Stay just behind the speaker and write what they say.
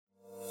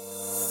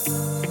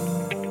Welcome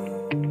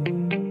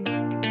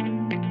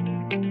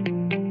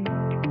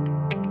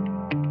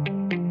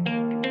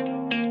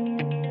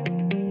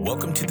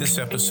to this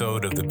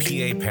episode of the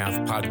PA Path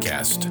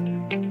Podcast.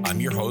 I'm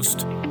your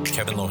host,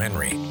 Kevin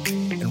Lohenry,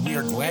 and we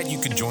are glad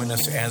you could join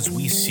us as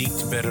we seek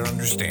to better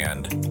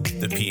understand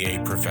the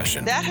PA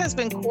profession. That has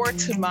been core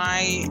to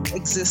my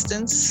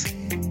existence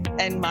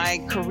and my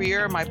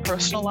career, my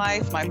personal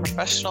life, my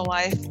professional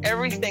life.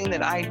 Everything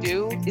that I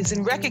do is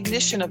in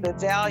recognition of the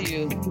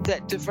value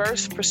that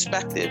diverse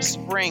perspectives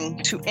bring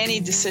to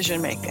any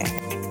decision making.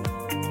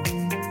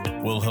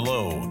 Well,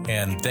 hello,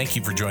 and thank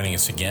you for joining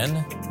us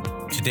again.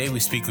 Today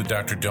we speak with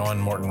Dr. Dawn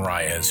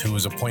Morton-Rias, who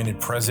was appointed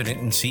President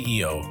and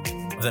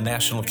CEO of the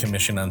National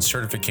Commission on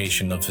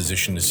Certification of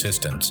Physician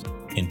Assistants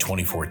in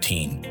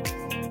 2014.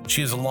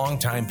 She is a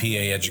longtime PA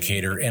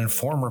educator and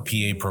former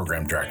PA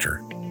program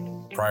director.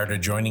 Prior to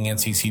joining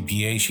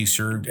NCCPA, she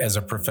served as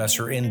a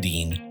professor and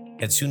dean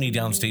at SUNY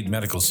Downstate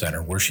Medical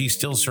Center, where she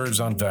still serves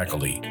on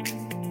faculty.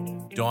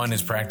 Dawn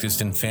has practiced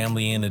in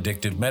family and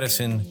addictive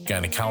medicine,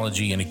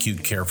 gynecology, and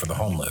acute care for the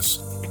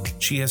homeless.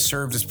 She has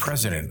served as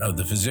president of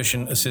the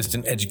Physician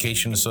Assistant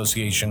Education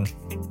Association,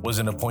 was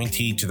an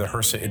appointee to the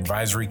HRSA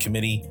Advisory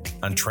Committee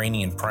on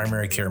Training in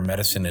Primary Care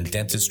Medicine and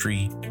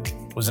Dentistry,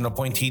 was an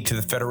appointee to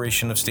the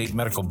Federation of State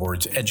Medical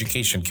Boards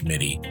Education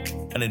Committee,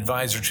 an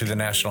advisor to the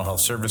National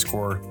Health Service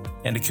Corps,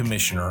 and a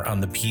commissioner on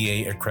the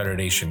PA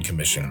Accreditation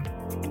Commission.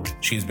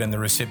 She has been the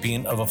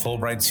recipient of a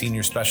Fulbright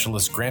Senior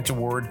Specialist Grant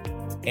Award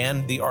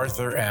and the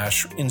Arthur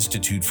Ashe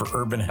Institute for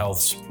Urban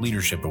Health's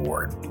Leadership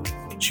Award.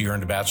 She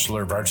earned a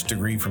Bachelor of Arts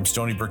degree from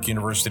Stony Brook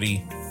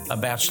University, a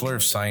Bachelor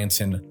of Science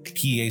and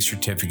PA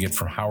certificate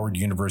from Howard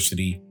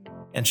University,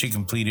 and she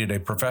completed a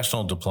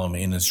professional diploma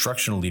in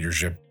instructional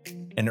leadership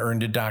and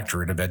earned a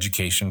doctorate of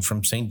education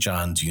from St.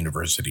 John's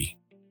University.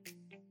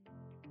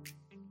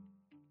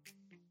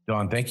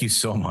 Dawn, thank you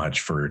so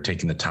much for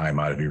taking the time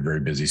out of your very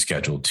busy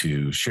schedule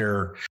to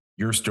share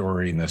your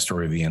story and the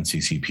story of the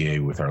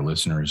NCCPA with our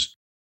listeners.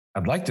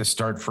 I'd like to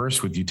start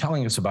first with you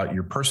telling us about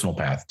your personal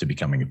path to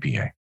becoming a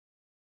PA.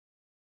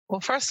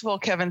 Well, first of all,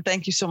 Kevin,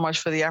 thank you so much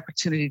for the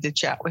opportunity to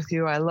chat with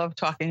you. I love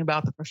talking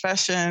about the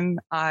profession.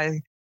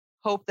 I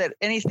hope that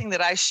anything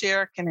that I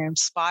share can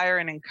inspire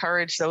and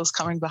encourage those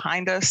coming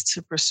behind us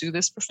to pursue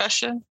this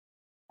profession.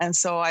 And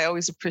so I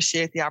always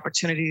appreciate the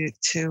opportunity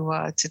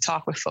to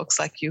talk with folks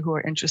like you who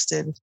are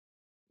interested.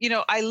 You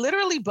know, I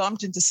literally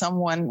bumped into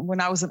someone when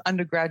I was an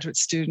undergraduate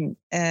student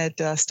at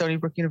Stony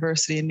Brook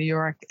University in New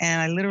York.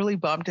 And I literally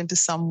bumped into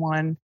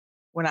someone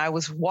when I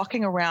was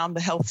walking around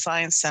the Health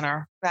Science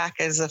Center back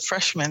as a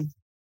freshman,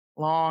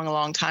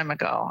 long time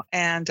ago.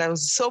 And I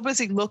was so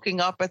busy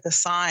looking up at the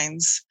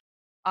signs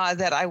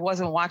that I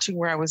wasn't watching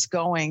where I was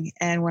going.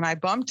 And when I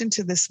bumped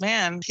into this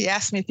man, he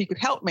asked me if he could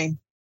help me.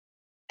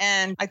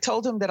 And I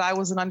told him that I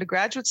was an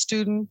undergraduate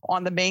student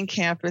on the main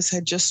campus,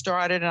 had just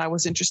started, and I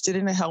was interested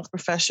in the health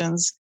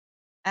professions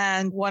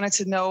and wanted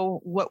to know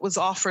what was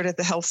offered at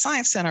the Health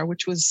Science Center,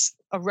 which was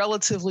a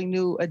relatively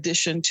new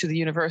addition to the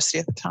university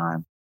at the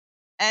time.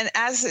 And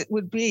as it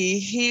would be,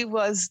 he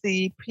was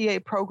the PA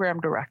program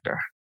director.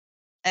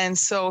 And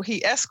so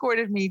he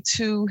escorted me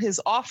to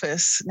his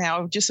office.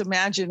 Now, just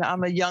imagine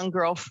I'm a young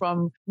girl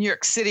from New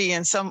York City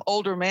and some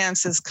older man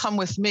says, "Come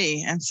with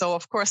me." And so,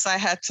 of course, I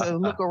had to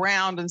look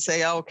around and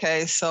say,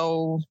 okay,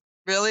 so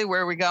really,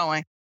 where are we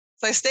going?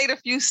 So I stayed a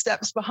few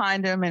steps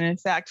behind him and, in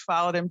fact,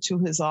 followed him to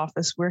his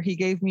office where he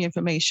gave me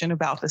information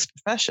about this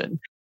profession.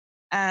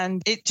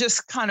 And it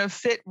just kind of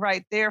fit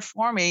right there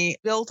for me,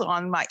 built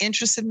on my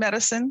interest in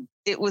medicine.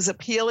 It was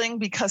appealing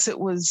because it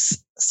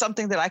was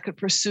something that I could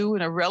pursue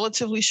in a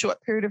relatively short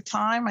period of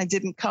time. I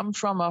didn't come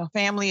from a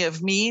family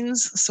of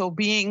means. So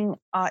being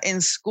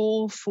in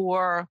school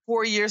for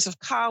 4 years of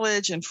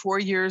college and 4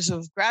 years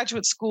of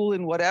graduate school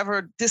in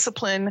whatever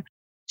discipline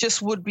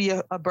just would be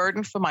a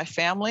burden for my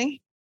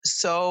family.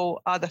 So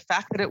the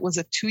fact that it was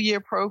a 2-year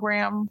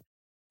program,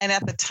 and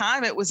at the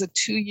time, it was a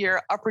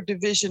 2-year upper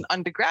division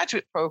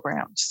undergraduate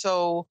program.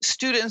 So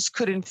students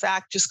could, in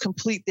fact, just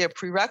complete their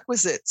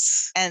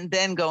prerequisites and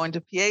then go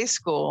into PA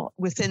school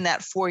within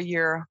that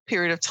 4-year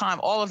period of time.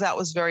 All of that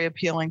was very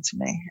appealing to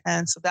me.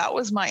 And so that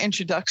was my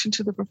introduction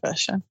to the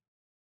profession.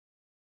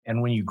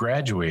 And when you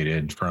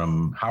graduated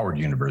from Howard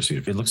University,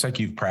 it looks like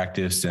you've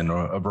practiced in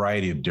a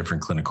variety of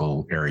different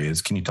clinical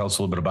areas. Can you tell us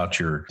a little bit about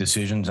your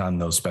decisions on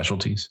those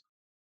specialties?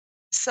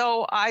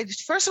 So I,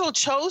 first of all,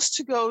 chose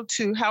to go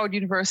to Howard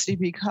University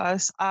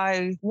because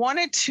I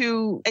wanted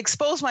to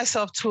expose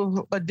myself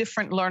to a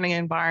different learning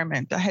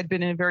environment. I had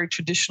been in very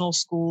traditional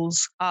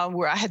schools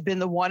where I had been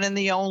the one and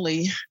the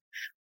only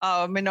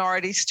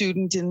minority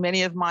student in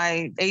many of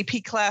my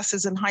AP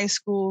classes in high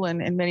school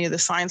and many of the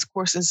science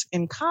courses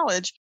in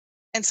college.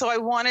 And so I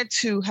wanted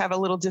to have a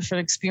little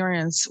different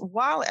experience.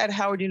 While at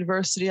Howard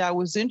University, I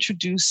was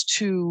introduced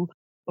to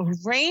a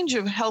range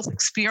of health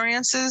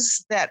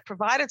experiences that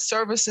provided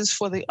services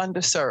for the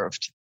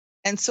underserved.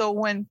 And so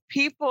when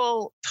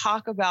people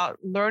talk about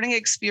learning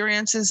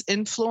experiences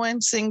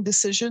influencing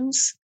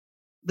decisions,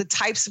 the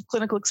types of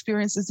clinical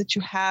experiences that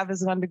you have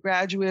as an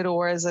undergraduate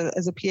or as a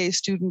PA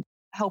student,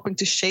 helping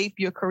to shape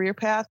your career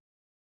path.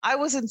 I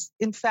was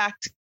in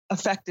fact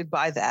affected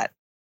by that.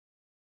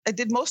 I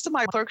did most of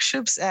my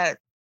clerkships at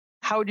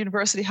Howard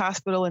University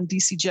Hospital and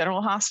DC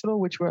General Hospital,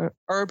 which were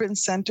urban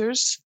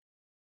centers.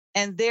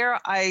 And there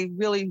I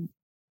really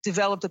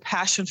developed a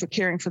passion for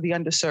caring for the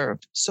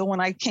underserved. So when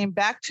I came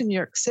back to New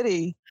York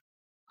City,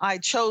 I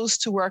chose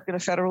to work at a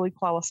federally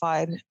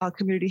qualified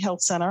community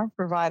health center,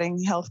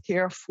 providing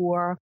healthcare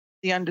for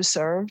the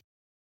underserved.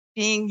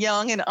 Being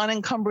young and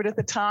unencumbered at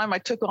the time, I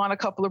took on a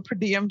couple of per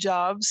diem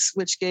jobs,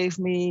 which gave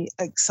me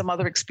some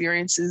other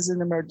experiences in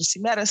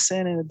emergency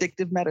medicine and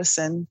addictive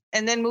medicine,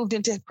 and then moved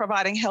into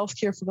providing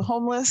healthcare for the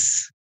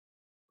homeless,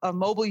 a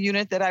mobile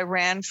unit that I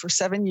ran for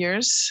 7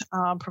 years,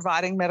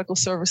 providing medical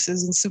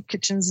services in soup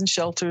kitchens and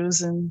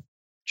shelters and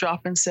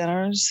drop-in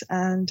centers.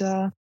 And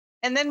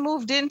then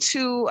moved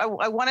into,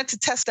 I wanted to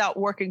test out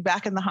working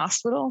back in the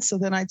hospital. So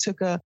then I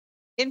took a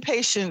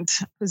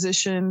inpatient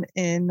position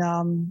in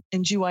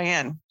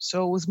GYN.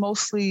 So it was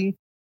mostly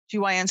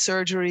GYN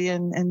surgery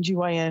and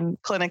GYN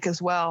clinic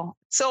as well.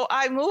 So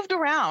I moved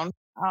around,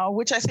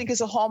 which I think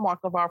is a hallmark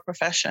of our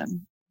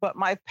profession. But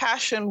my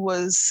passion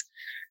was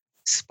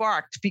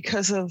sparked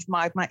because of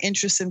my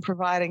interest in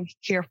providing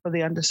care for the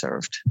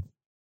underserved.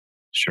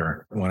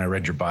 Sure. When I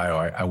read your bio,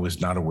 I was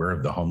not aware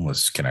of the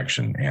homeless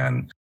connection,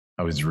 and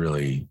I was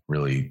really,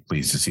 really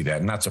pleased to see that.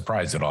 And not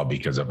surprised at all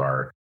because of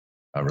our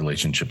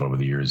relationship over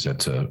the years.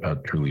 That's a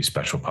truly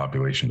special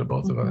population to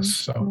both of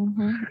us.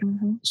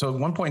 So at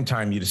one point in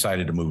time, you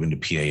decided to move into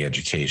PA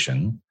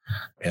education,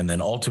 and then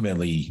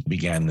ultimately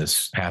began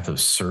this path of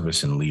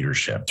service and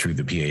leadership through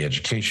the PA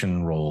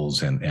education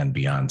roles and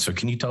beyond. So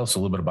can you tell us a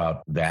little bit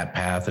about that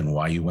path and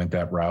why you went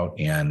that route,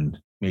 and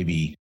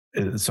maybe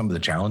some of the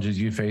challenges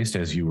you faced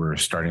as you were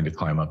starting to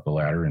climb up the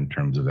ladder in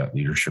terms of that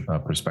leadership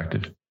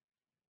perspective?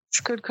 It's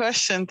a good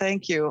question.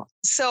 Thank you.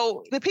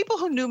 So the people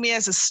who knew me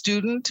as a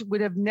student would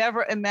have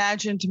never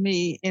imagined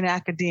me in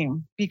academia,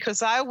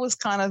 because I was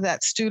kind of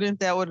that student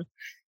that would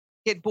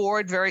get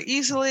bored very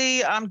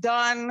easily. I'm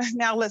done.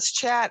 Now let's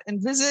chat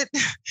and visit.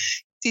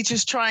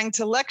 Teachers trying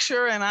to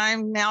lecture, and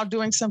I'm now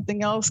doing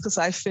something else because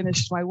I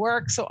finished my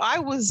work. So I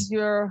was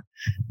your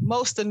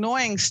most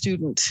annoying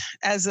student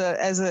as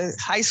a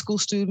high school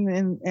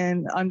student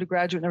and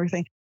undergraduate and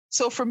everything.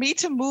 So for me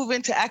to move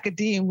into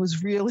academia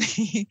was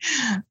really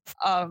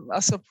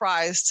a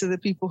surprise to the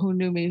people who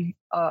knew me,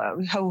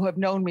 who have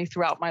known me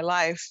throughout my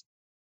life.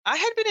 I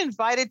had been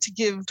invited to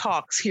give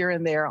talks here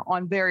and there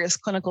on various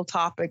clinical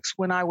topics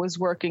when I was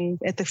working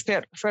at the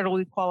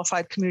federally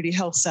qualified community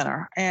health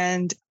center.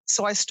 And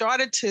so I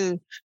started to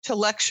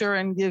lecture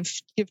and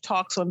give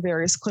talks on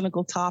various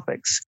clinical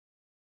topics,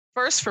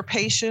 first for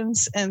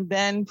patients and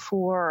then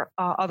for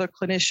other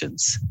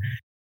clinicians.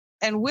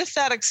 And with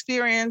that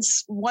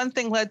experience, one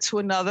thing led to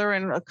another,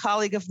 and a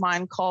colleague of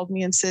mine called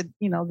me and said,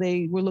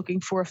 they were looking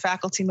for a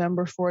faculty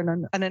member for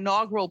an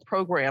inaugural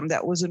program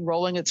that was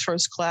enrolling its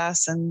first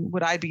class, and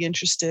would I be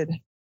interested?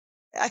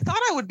 I thought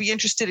I would be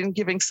interested in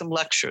giving some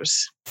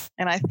lectures.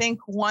 And I think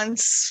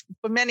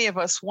for many of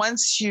us,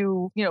 once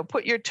you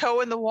put your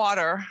toe in the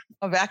water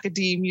of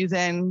academia, you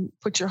then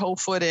put your whole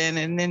foot in,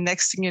 and then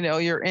next thing you know,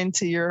 you're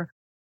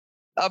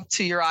up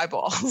to your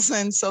eyeballs.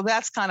 And so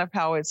that's kind of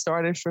how it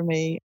started for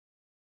me.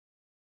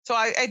 So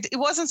it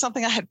wasn't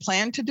something I had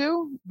planned to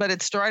do, but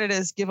it started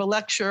as give a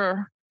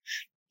lecture,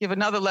 give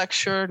another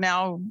lecture,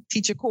 now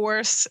teach a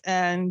course,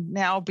 and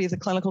now be the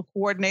clinical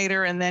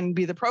coordinator, and then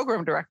be the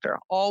program director,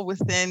 all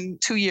within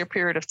a 2-year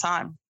period of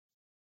time.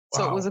 Wow.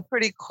 So it was a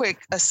pretty quick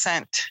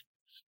ascent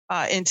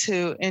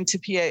into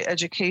PA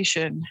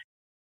education.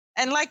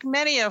 And like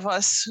many of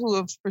us who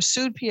have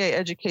pursued PA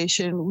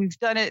education, we've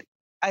done it,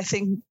 I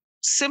think,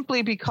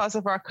 simply because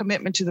of our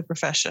commitment to the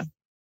profession.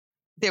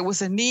 There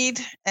was a need,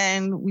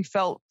 and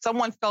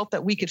someone felt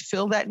that we could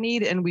fill that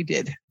need, and we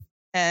did.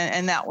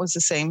 And that was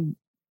the same,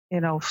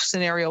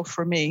 scenario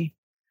for me.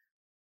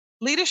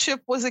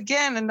 Leadership was,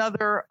 again,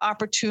 another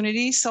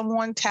opportunity.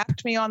 Someone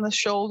tapped me on the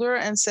shoulder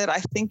and said, I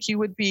think you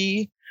would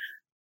be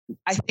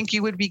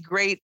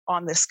great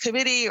on this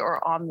committee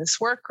or on this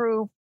work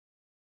group,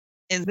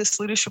 in this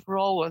leadership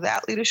role or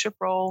that leadership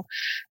role.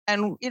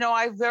 And,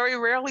 I very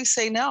rarely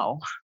say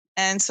no.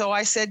 And so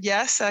I said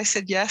yes, and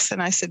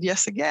I said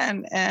yes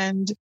again.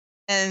 And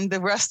the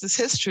rest is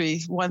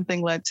history. One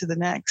thing led to the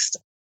next.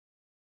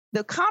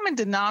 The common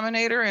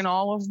denominator in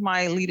all of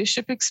my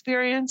leadership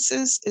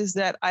experiences is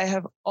that I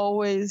have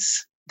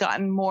always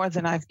gotten more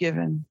than I've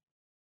given,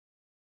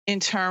 in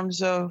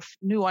terms of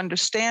new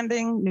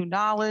understanding, new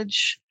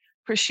knowledge,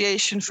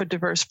 appreciation for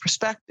diverse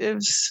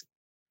perspectives,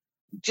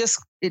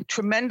 just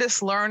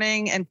tremendous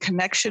learning and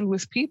connection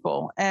with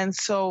people. And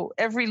so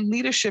every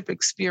leadership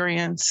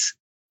experience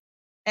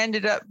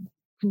ended up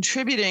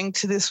contributing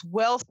to this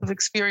wealth of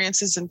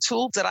experiences and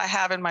tools that I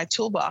have in my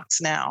toolbox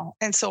now.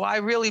 And so I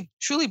really,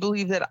 truly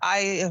believe that I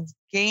have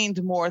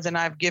gained more than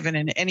I've given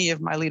in any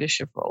of my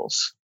leadership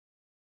roles.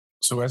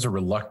 So as a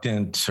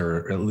reluctant,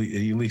 or at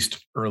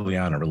least early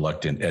on, a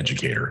reluctant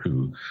educator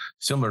who,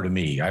 similar to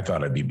me, I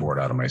thought I'd be bored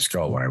out of my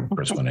skull when I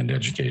first went into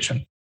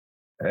education.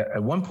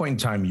 At one point in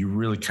time, you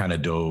really kind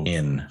of dove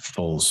in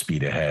full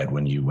speed ahead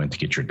when you went to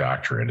get your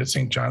doctorate at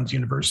St. John's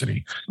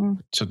University.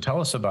 So tell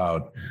us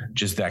about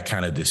just that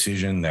kind of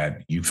decision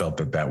that you felt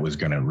that was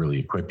going to really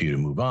equip you to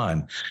move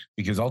on,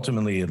 because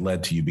ultimately it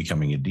led to you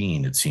becoming a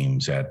dean, it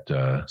seems, at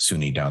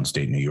SUNY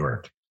Downstate New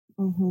York.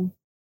 Mm-hmm.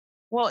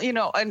 Well,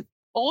 an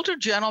older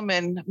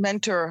gentleman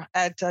mentor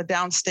at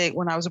Downstate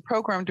when I was a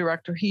program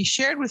director, he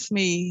shared with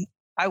me,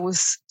 I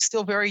was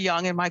still very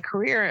young in my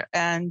career,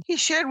 and he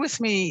shared with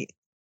me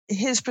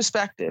his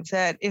perspective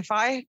that if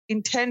I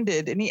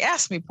intended, and he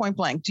asked me point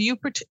blank, do you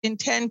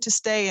intend to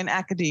stay in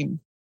academia?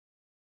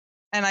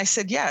 And I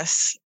said,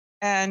 yes.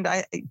 And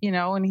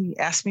and he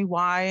asked me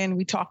why, and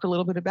we talked a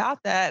little bit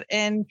about that.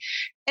 And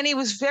he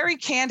was very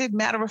candid,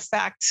 matter of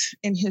fact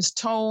in his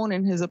tone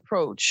and his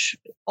approach.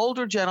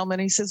 Older gentleman,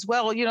 he says,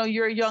 well,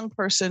 you're a young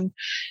person.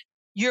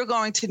 You're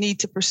going to need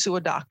to pursue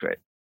a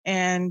doctorate.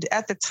 And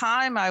at the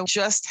time, I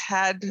just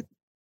had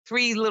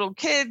 3 little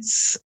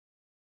kids.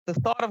 The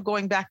thought of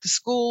going back to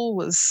school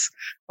was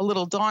a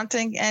little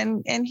daunting.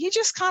 And he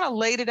just kind of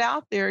laid it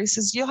out there. He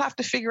says, you'll have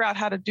to figure out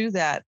how to do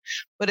that.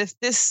 But if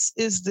this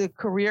is the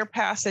career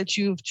path that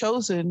you've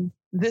chosen,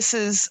 this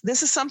is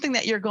something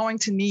that you're going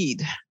to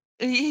need.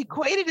 He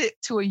equated it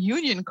to a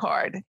union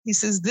card. He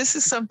says, this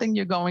is something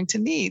you're going to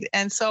need.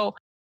 And so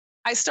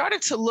I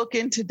started to look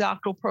into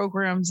doctoral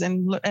programs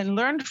and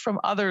learned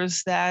from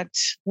others that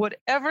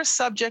whatever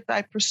subject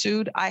I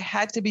pursued, I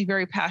had to be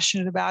very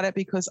passionate about it,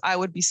 because I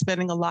would be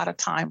spending a lot of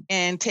time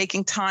and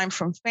taking time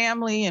from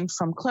family and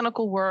from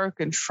clinical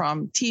work and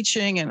from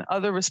teaching and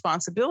other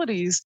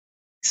responsibilities.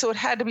 So it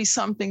had to be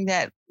something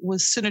that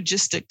was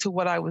synergistic to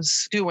what I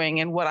was doing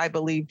and what I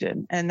believed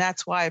in. And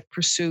that's why I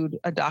pursued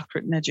a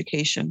doctorate in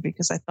education,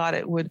 because I thought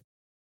it would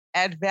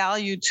add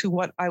value to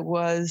what I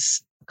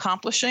was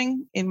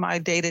accomplishing in my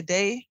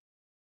day-to-day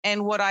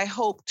and what I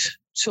hoped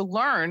to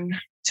learn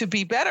to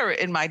be better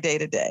in my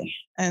day-to-day.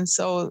 And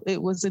so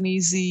it was an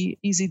easy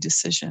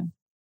decision.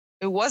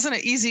 It wasn't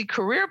an easy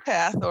career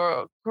path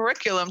or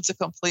curriculum to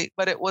complete,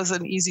 but it was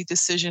an easy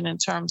decision in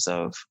terms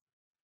of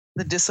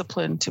the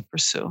discipline to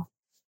pursue.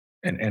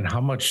 And how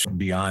much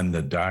beyond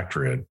the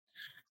doctorate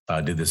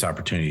did this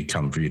opportunity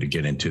come for you to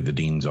get into the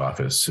dean's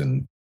office?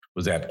 And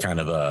was that kind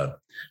of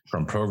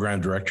from program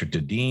director to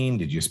dean?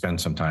 Did you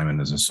spend some time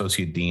as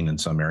associate dean in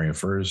some area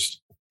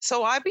first?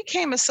 So I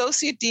became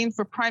associate dean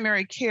for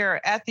primary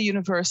care at the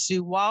university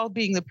while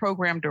being the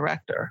program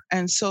director.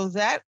 And so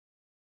that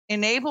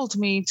enabled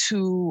me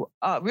to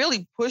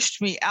really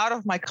pushed me out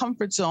of my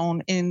comfort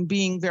zone in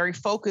being very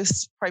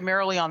focused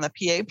primarily on the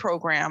PA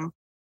program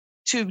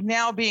to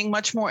now being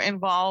much more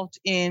involved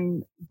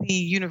in the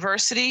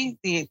university,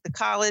 the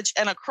college,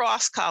 and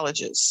across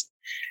colleges.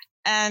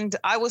 And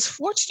I was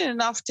fortunate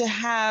enough to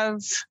have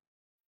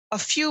a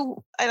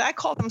few, and I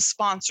call them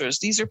sponsors.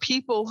 These are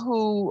people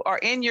who are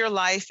in your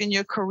life, in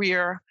your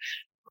career,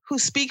 who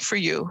speak for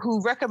you,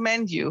 who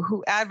recommend you,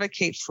 who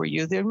advocate for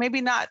you. They're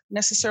maybe not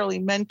necessarily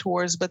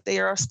mentors, but they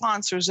are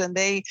sponsors, and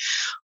they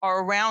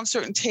are around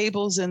certain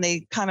tables and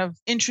they kind of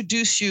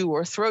introduce you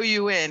or throw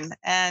you in.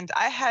 And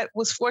I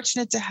was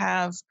fortunate to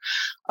have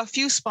a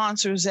few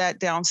sponsors at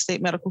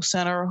Downstate Medical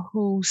Center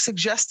who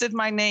suggested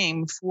my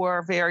name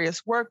for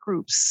various work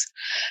groups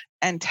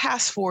and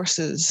task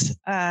forces.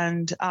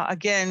 And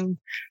again,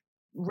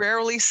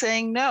 rarely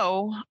saying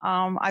no,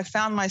 I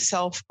found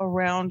myself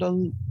around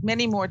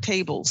many more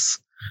tables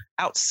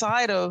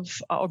outside of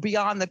or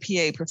beyond the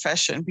PA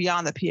profession,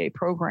 beyond the PA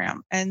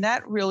program. And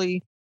that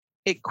really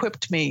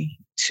equipped me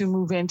to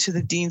move into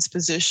the dean's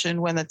position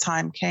when the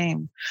time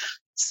came.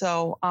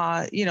 So,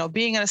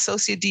 being an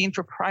associate dean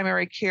for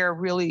primary care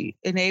really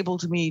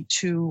enabled me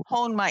to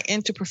hone my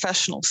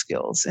interprofessional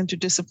skills,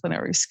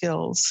 interdisciplinary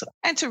skills,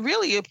 and to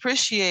really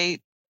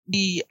appreciate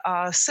the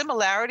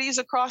similarities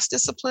across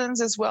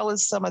disciplines, as well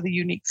as some of the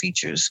unique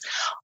features,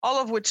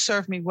 all of which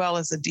served me well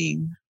as a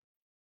dean.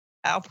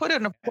 I'll put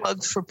in a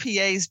plug for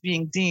PAs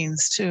being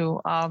deans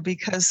too,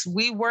 because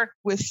we work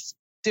with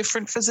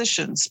different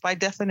physicians by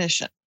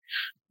definition.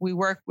 We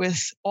work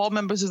with all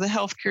members of the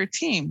healthcare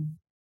team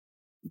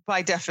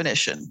by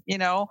definition,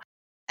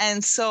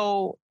 and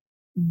so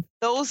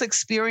those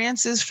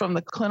experiences from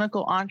the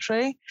clinical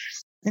entree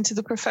into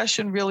the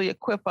profession really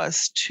equip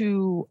us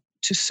to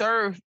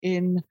serve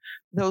in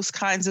those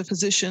kinds of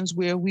positions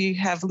where we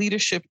have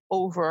leadership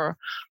over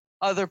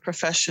other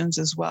professions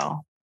as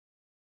well.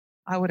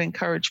 I would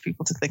encourage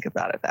people to think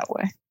about it that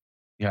way.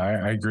 Yeah,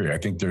 I agree. I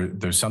think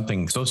there's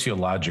something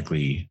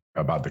sociologically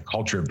about the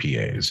culture of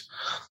PAs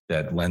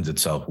that lends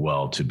itself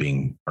well to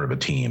being part of a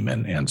team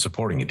and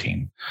supporting a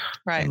team,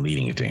 right, and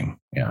leading a team.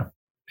 Yeah.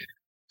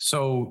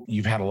 So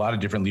you've had a lot of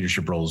different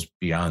leadership roles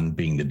beyond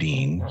being the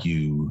dean.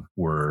 You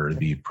were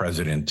the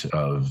president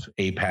of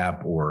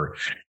APAP, or,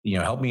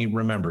 help me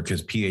remember,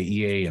 because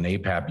PAEA and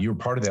APAP, you were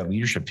part of that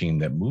leadership team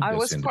that moved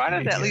us into PAEA. I was part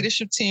of that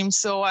leadership team.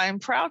 So I'm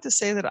proud to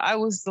say that I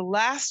was the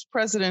last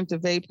president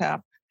of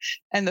APAP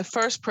and the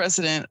first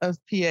president of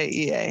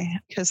PAEA,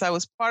 because I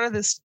was part of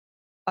this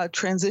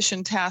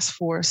transition task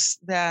force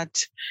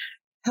that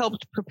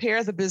helped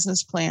prepare the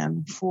business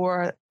plan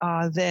for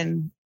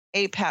then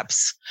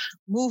APAP's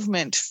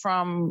movement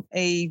from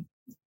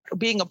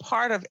being a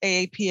part of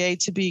AAPA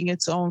to being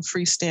its own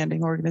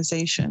freestanding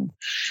organization.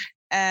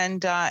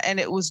 And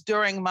it was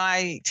during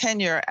my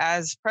tenure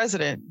as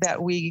president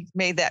that we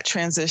made that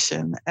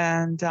transition.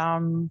 And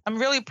I'm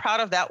really proud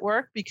of that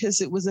work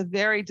because it was a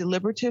very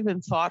deliberative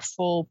and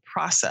thoughtful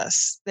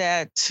process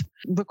that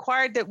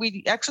required that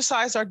we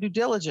exercise our due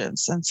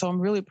diligence. And so I'm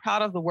really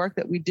proud of the work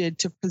that we did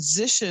to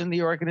position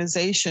the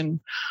organization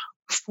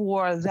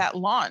for that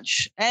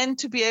launch and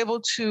to be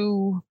able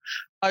to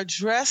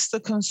address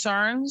the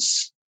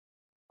concerns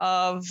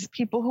of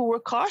people who were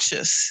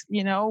cautious.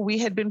 We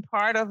had been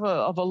part of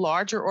a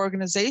larger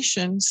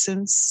organization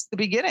since the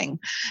beginning.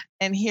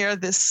 And here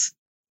this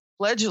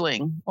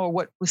fledgling, or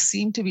what was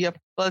seemed to be a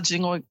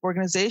fledgling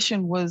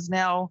organization, was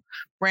now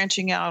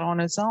branching out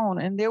on its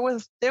own. And there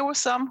were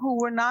some who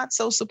were not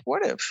so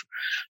supportive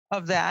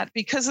of that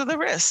because of the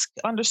risk,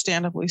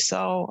 understandably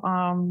so.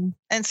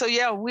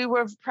 We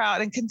were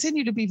proud and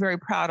continue to be very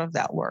proud of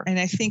that work. And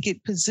I think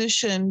it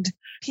positioned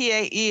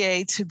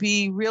PAEA to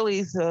be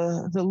really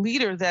the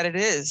leader that it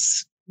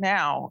is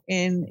now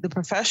in the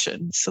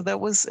profession. So it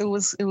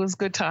was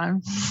good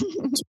time.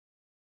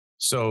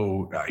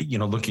 So,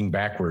 looking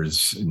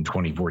backwards in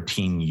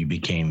 2014, you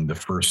became the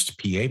first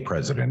PA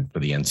president for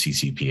the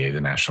NCCPA, the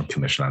National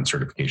Commission on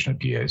Certification of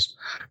PAs.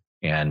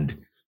 And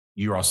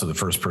you're also the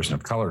first person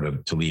of color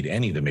to lead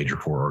any of the major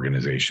four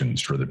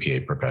organizations for the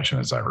PA profession,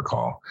 as I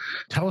recall.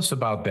 Tell us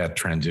about that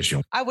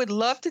transition. I would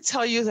love to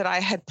tell you that I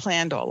had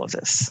planned all of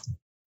this.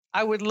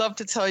 I would love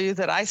to tell you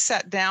that I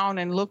sat down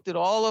and looked at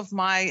all of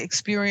my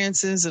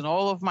experiences and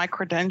all of my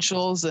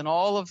credentials and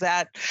all of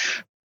that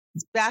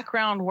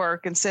background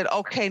work and said,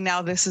 okay,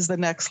 now this is the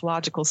next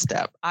logical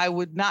step. I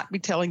would not be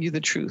telling you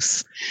the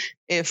truth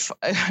if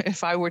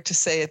I were to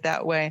say it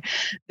that way.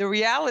 The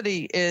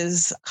reality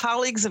is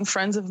colleagues and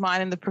friends of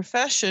mine in the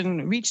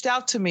profession reached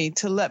out to me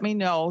to let me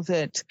know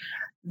that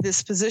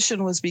this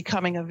position was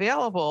becoming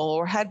available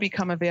or had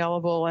become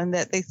available, and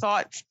that they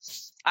thought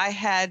I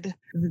had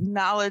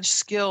knowledge,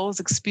 skills,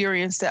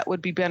 experience that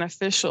would be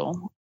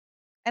beneficial.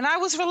 And I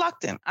was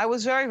reluctant. I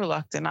was very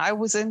reluctant. I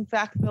was, in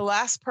fact, the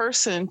last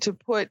person to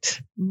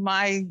put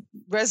my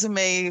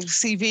resume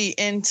CV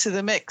into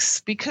the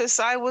mix because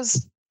I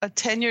was a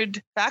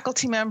tenured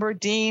faculty member,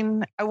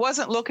 dean. I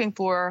wasn't looking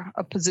for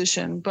a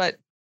position, but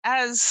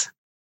as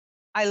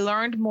I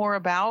learned more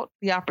about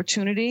the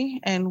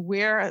opportunity and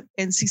where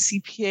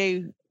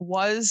NCCPA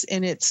was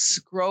in its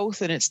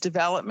growth and its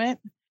development,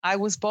 I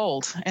was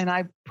bold. And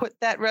I put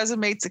that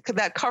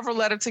that cover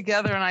letter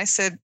together, and I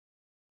said,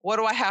 what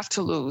do I have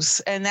to lose?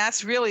 And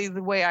that's really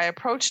the way I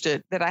approached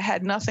it, that I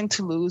had nothing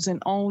to lose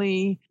and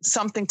only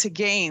something to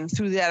gain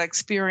through that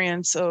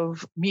experience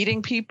of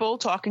meeting people,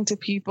 talking to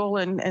people,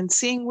 and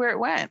seeing where it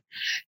went.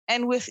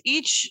 And with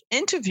each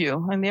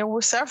interview, and there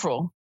were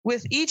several,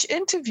 with each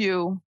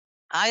interview,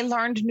 I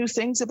learned new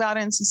things about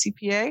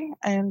NCCPA,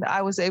 and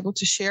I was able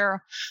to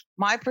share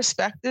my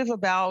perspective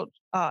about,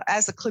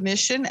 as a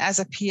clinician, as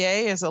a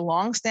PA, as a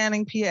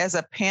longstanding PA, as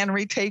a PAN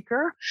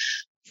retaker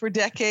for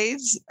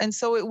decades. And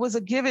so it was a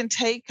give and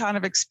take kind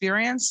of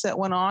experience that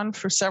went on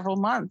for several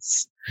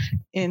months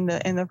in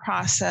the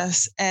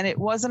process. And it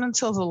wasn't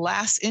until the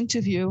last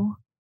interview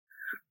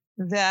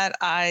that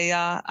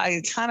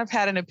I kind of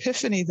had an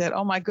epiphany that,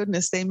 oh my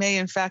goodness, they may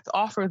in fact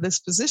offer this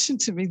position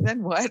to me,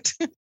 then what?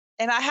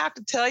 And I have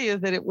to tell you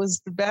that it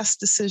was the best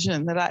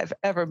decision that I've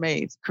ever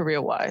made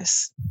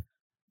career-wise,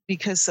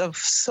 because of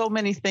so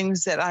many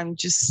things that I'm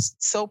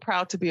just so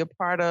proud to be a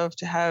part of,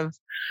 to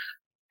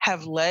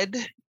have led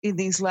in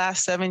these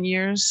last 7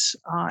 years,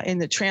 in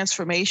the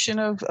transformation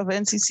of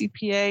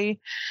NCCPA,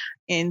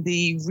 in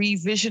the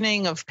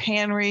revisioning of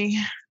PANRE,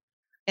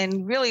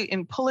 and really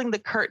in pulling the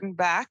curtain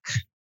back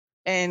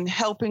and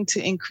helping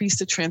to increase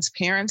the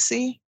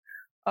transparency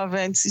of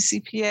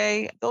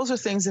NCCPA. Those are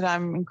things that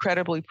I'm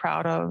incredibly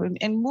proud of.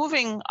 And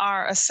moving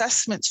our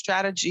assessment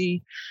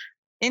strategy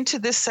into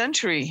this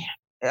century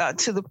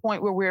to the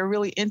point where we're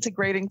really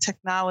integrating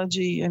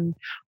technology and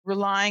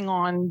relying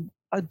on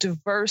a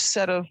diverse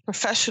set of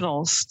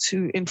professionals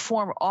to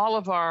inform all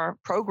of our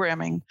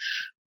programming.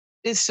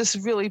 It's just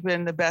really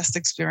been the best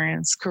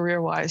experience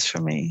career-wise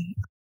for me.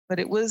 But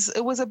it was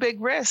a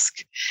big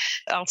risk.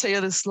 I'll tell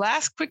you this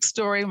last quick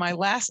story, my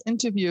last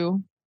interview,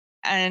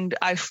 and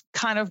I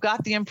kind of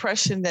got the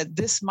impression that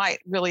this might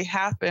really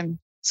happen.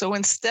 So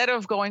instead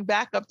of going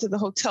back up to the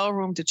hotel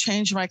room to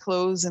change my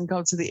clothes and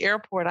go to the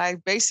airport, I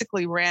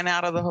basically ran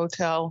out of the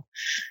hotel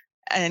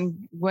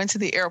and went to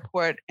the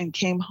airport and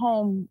came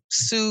home,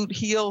 suit,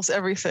 heels,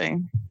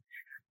 everything.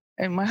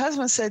 And my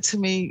husband said to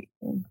me,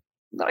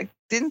 like,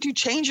 didn't you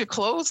change your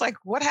clothes? Like,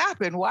 what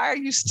happened? Why are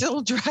you still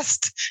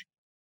dressed,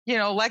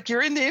 like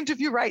you're in the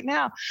interview right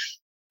now?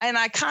 And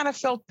I kind of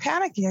felt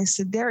panicky. I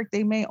said, Derek,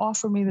 they may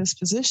offer me this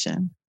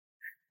position.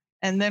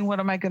 And then what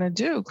am I going to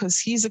do? Because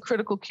he's a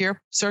critical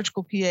care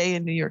surgical PA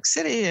in New York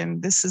City,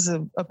 and this is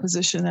a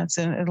position that's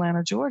in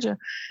Atlanta, Georgia.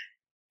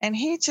 And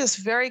he just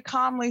very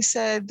calmly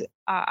said,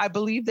 I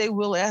believe they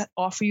will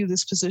offer you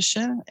this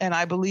position, and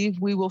I believe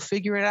we will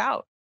figure it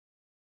out.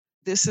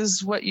 this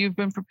is what you've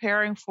been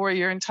preparing for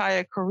your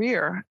entire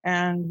career,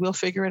 and we'll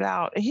figure it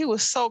out. And he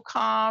was so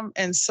calm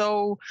and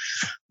so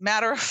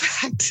matter of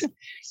fact.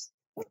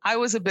 I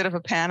was a bit of a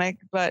panic,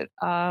 but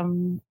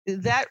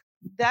that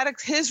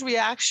his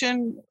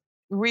reaction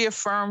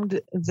reaffirmed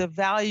the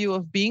value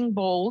of being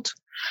bold,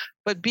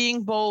 but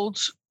being bold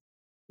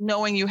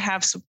knowing you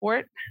have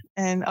support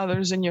and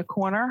others in your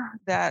corner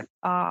that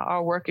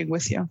are working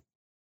with you.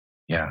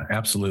 Yeah,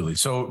 absolutely.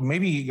 So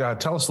maybe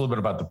tell us a little bit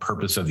about the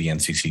purpose of the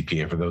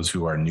NCCPA for those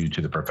who are new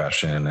to the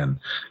profession, and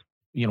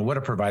what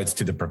it provides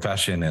to the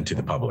profession and to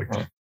the public.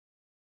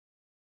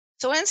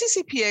 So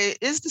NCCPA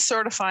is the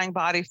certifying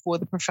body for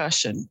the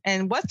profession.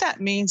 And what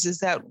that means is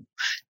that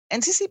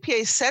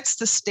NCCPA sets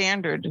the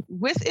standard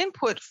with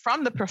input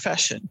from the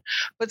profession,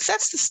 but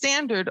sets the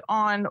standard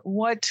on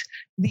what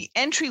the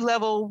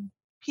entry-level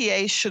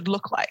PA should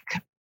look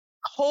like.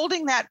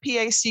 Holding that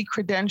PAC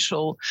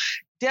credential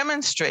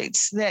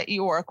demonstrates that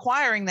you are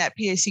acquiring that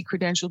PAC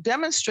credential,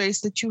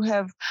 demonstrates that you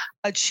have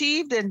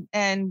achieved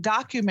and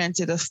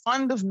documented a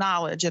fund of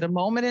knowledge at a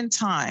moment in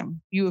time.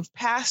 You have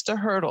passed a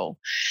hurdle.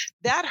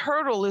 That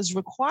hurdle is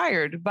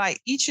required by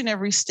each and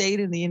every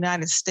state in the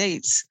United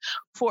States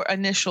for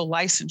initial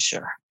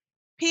licensure.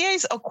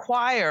 PAs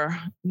acquire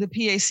the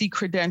PAC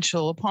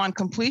credential upon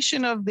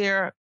completion of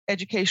their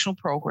educational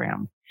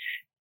program.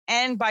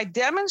 And by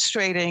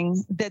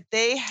demonstrating that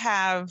they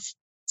have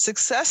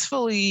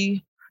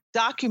successfully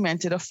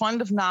documented a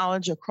fund of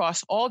knowledge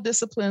across all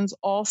disciplines,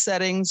 all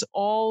settings,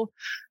 all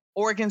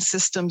organ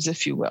systems,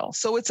 if you will.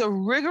 So it's a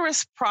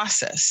rigorous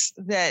process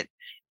that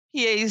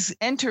PAs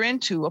enter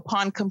into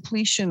upon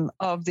completion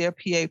of their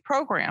PA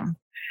program.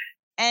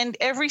 And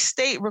every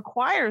state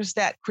requires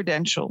that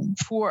credential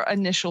for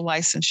initial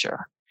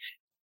licensure.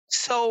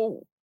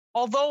 So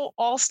although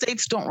all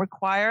states don't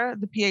require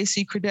the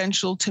PAC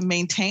credential to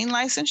maintain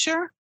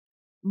licensure,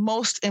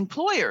 most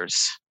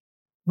employers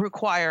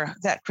require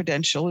that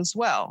credential as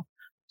well.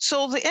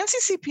 So the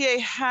NCCPA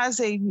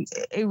has a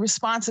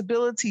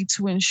responsibility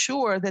to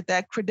ensure that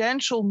that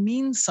credential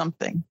means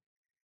something,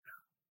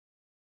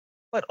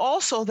 but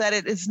also that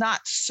it is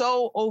not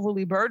so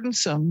overly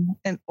burdensome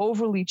and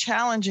overly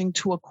challenging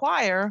to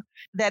acquire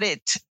that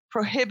it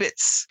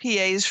prohibits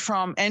PAs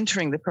from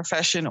entering the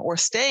profession or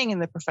staying in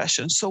the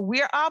profession. So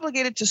we are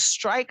obligated to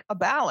strike a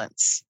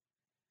balance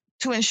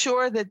to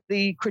ensure that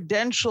the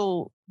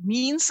credential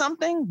means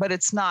something, but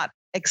it's not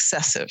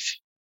excessive.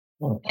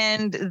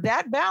 And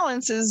that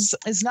balance is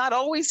not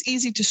always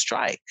easy to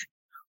strike.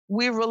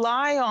 We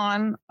rely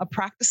on a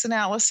practice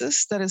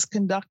analysis that is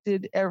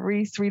conducted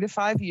every 3 to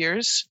 5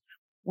 years,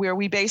 where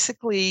we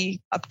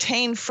basically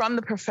obtain from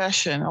the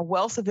profession a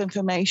wealth of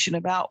information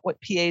about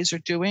what PAs are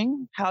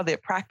doing, how they're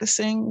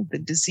practicing, the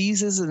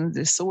diseases and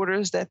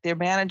disorders that they're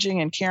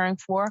managing and caring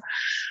for.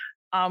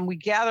 We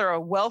gather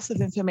a wealth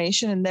of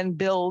information and then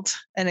build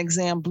an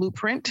exam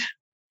blueprint.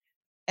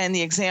 And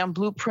the exam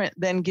blueprint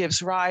then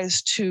gives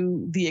rise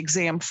to the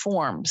exam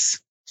forms.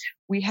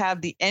 We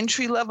have the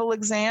entry-level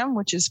exam,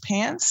 which is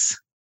PANCE.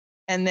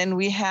 And then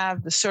we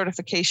have the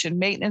certification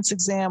maintenance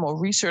exam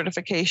or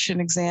recertification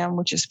exam,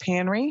 which is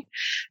PANRE,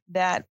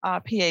 that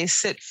PAs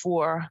sit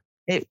for.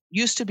 It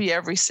used to be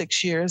every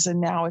 6 years, and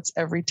now it's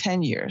every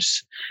 10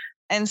 years.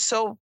 And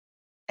so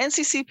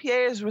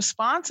NCCPA is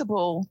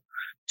responsible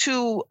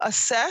to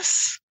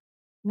assess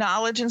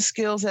knowledge and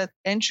skills at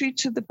entry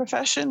to the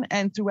profession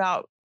and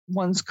throughout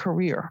one's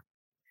career.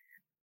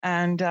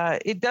 And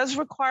it does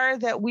require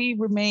that we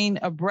remain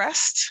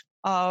abreast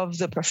of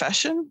the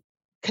profession,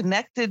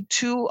 connected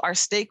to our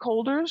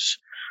stakeholders.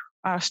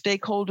 Our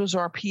stakeholders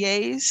are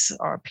PAs,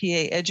 our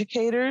PA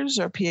educators,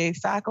 our PA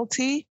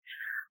faculty,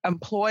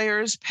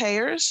 employers,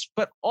 payers,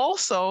 but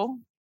also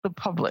the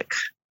public.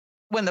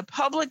 When the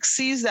public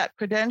sees that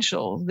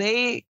credential,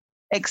 they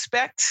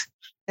expect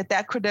that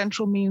that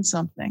credential means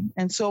something.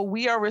 And so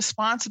we are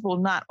responsible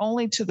not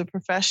only to the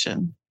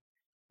profession,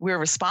 we're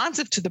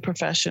responsive to the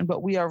profession,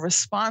 but we are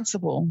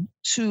responsible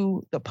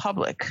to the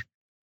public.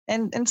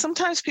 And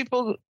sometimes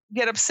people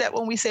get upset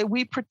when we say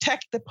we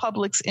protect the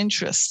public's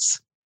interests.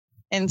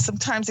 And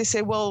sometimes they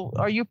say, well,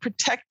 are you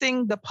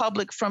protecting the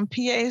public from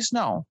PAs?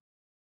 No.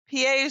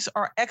 PAs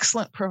are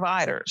excellent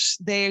providers.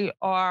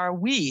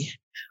 We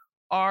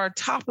are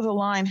top of the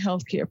line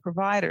healthcare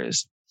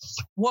providers.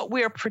 What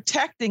we're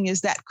protecting is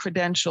that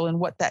credential and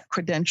what that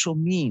credential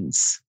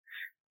means.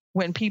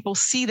 When people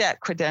see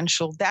that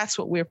credential, that's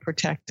what we're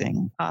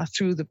protecting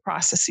through the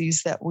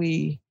processes that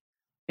we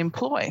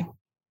employ.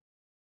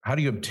 How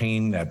do you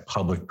obtain that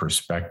public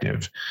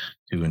perspective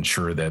to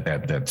ensure that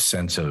that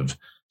sense of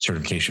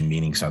certification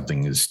meaning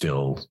something is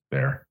still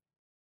there?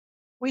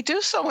 We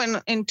do so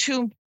in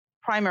two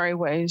primary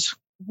ways.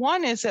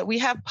 One is that we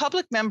have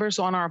public members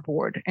on our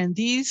board, and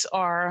these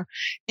are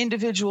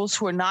individuals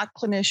who are not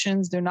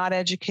clinicians, they're not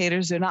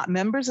educators, they're not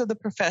members of the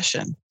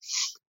profession,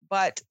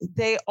 but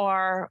they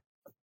are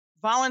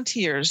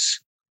volunteers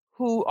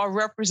who are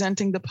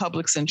representing the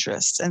public's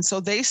interests. And so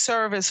they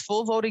serve as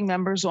full voting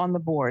members on the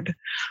board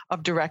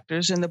of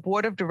directors, and the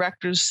board of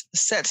directors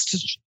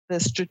sets the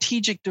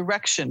strategic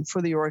direction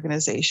for the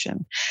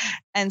organization.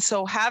 And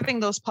so having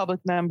those public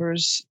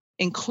members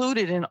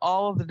included in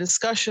all of the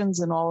discussions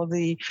and all of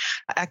the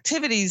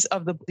activities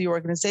of the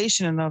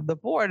organization and of the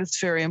board is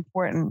very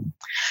important.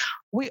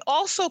 We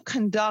also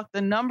conduct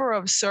a number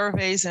of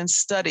surveys and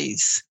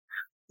studies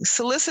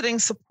soliciting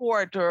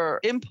support or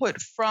input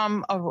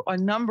from a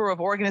number of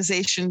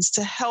organizations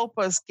to help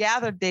us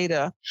gather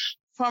data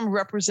from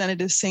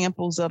representative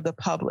samples of the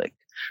public.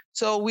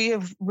 So we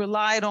have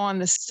relied on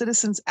the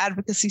Citizens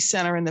Advocacy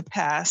Center in the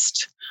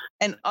past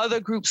and other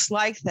groups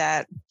like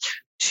that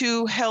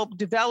to help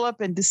develop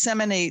and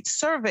disseminate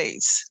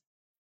surveys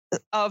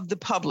of the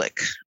public,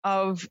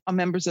 of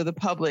members of the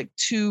public,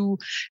 to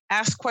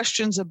ask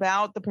questions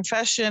about the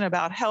profession,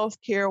 about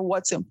healthcare,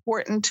 what's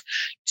important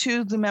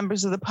to the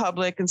members of the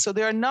public. And so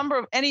there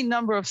are any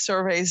number of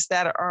surveys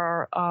that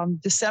are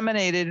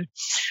disseminated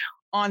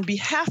on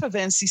behalf of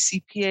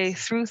NCCPA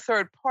through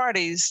third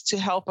parties to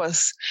help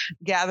us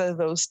gather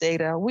those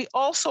data. We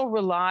also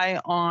rely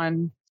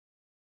on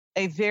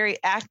a very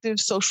active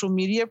social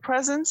media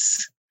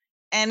presence,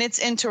 and it's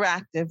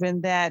interactive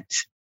in that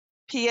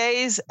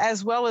PAs,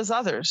 as well as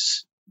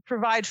others,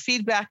 provide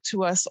feedback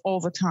to us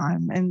all the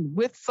time. And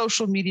with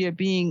social media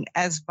being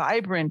as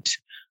vibrant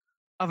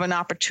of an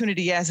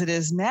opportunity as it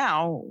is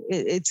now,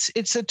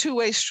 it's a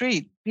two-way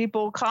street.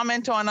 People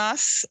comment on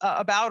us,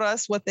 about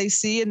us, what they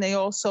see, and they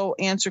also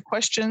answer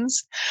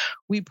questions.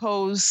 We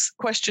pose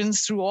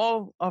questions through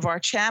all of our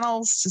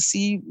channels to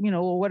see,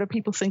 what do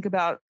people think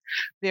about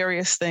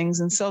various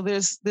things. And so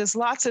there's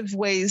lots of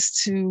ways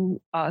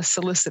to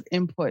solicit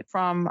input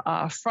from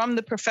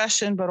the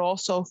profession, but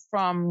also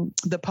from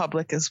the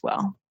public as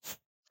well.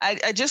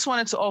 I just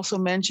wanted to also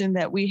mention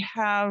that we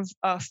have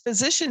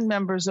physician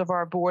members of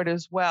our board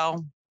as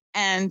well.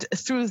 And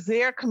through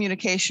their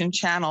communication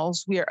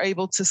channels, we are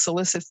able to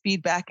solicit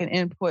feedback and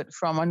input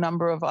from a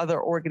number of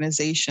other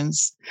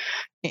organizations,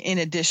 in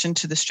addition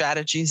to the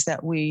strategies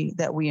that we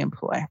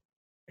employ.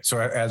 So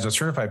as a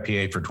certified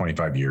PA for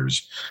 25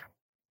 years,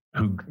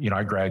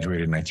 I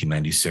graduated in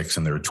 1996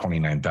 and there were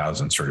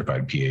 29,000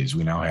 certified PAs.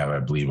 We now have, I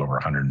believe, over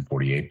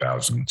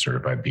 148,000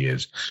 certified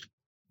PAs.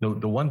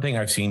 The one thing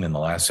I've seen in the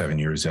last 7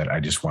 years that I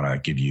just want to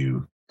give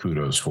you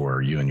kudos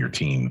for, you and your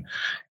team,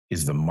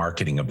 is the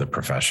marketing of the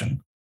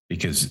profession,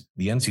 because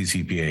the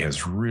NCCPA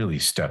has really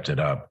stepped it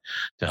up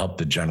to help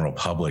the general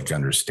public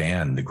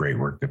understand the great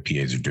work that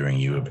PAs are doing.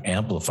 You have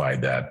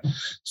amplified that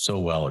so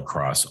well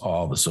across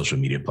all the social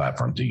media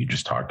platforms that you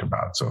just talked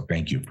about. So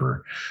thank you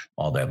for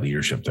all that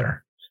leadership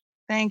there.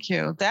 Thank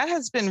you. That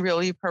has been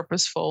really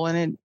purposeful.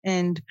 And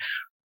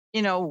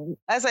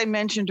as I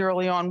mentioned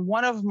early on,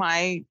 one of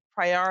my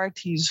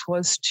priorities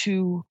was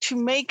to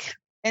make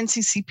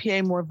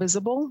NCCPA more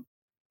visible,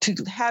 to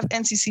have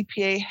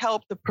NCCPA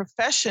help the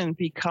profession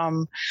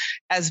become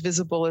as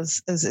visible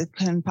as it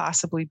can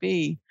possibly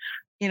be.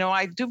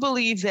 I do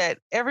believe that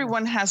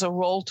everyone has a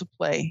role to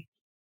play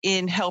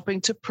in helping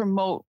to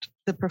promote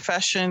the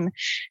profession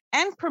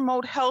and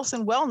promote health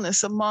and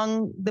wellness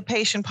among the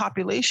patient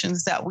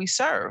populations that we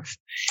serve.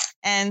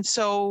 And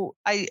so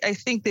I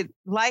think that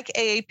like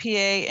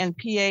AAPA and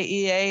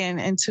PAEA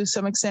and to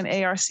some extent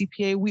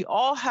ARCPA, we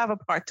all have a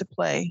part to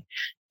play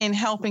in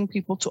helping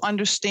people to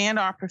understand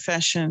our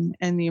profession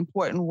and the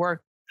important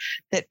work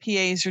that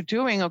PAs are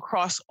doing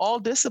across all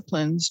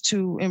disciplines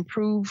to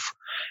improve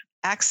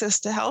access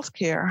to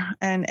healthcare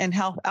and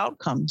health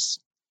outcomes.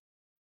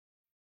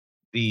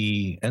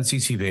 The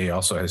NCCPA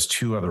also has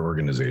two other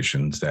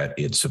organizations that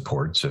it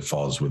supports. It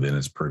falls within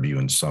its purview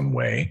in some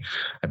way.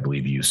 I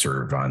believe you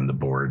serve on the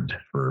board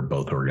for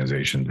both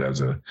organizations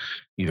as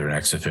either an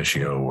ex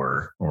officio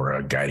or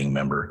a guiding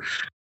member.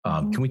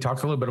 Can we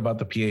talk a little bit about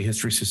the PA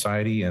History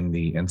Society and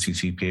the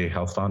NCCPA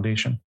Health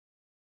Foundation?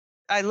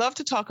 I love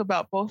to talk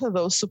about both of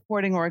those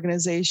supporting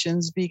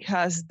organizations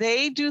because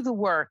they do the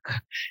work.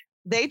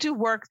 They do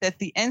work that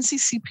the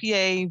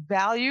NCCPA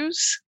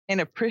values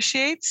and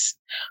appreciates,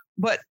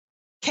 but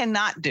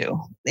cannot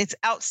do. It's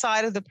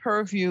outside of the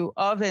purview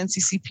of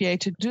NCCPA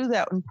to do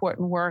that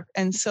important work.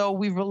 And so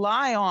we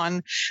rely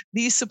on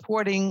these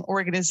supporting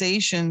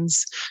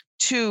organizations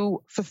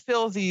to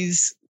fulfill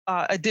these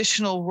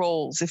additional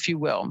roles, if you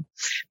will.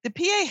 The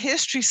PA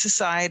History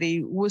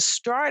Society was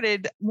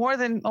started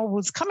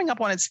was coming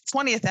up on its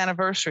 20th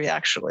anniversary,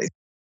 actually.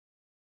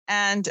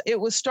 And it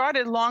was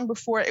started long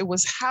before it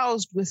was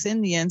housed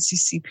within the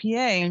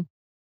NCCPA.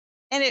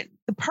 And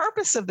the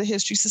purpose of the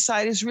History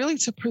Society is really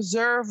to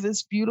preserve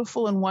this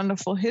beautiful and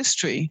wonderful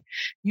history,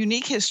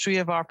 unique history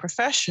of our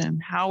profession,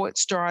 how it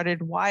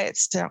started, why it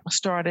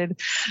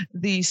started,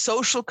 the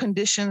social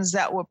conditions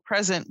that were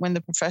present when the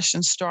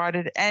profession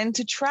started, and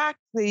to track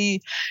the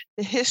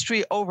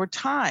history over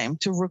time,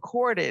 to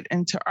record it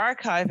and to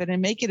archive it and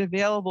make it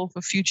available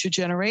for future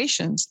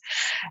generations.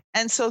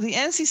 And so the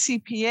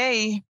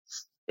NCCPA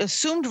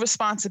assumed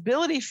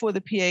responsibility for the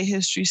PA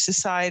History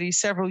Society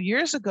several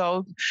years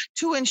ago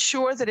to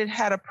ensure that it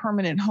had a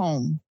permanent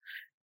home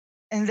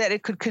and that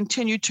it could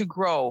continue to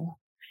grow.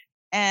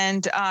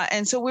 And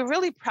so we're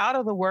really proud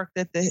of the work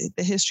that the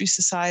History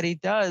Society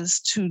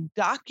does to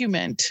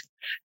document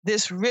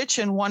this rich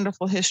and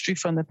wonderful history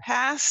from the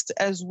past,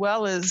 as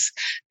well as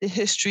the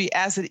history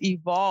as it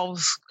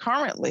evolves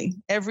currently.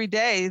 Every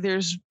day,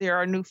 there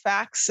are new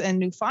facts and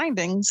new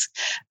findings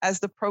as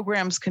the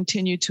programs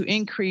continue to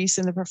increase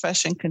and the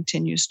profession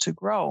continues to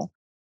grow.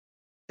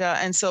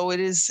 And so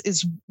it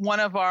is one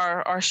of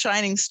our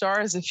shining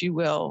stars, if you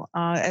will,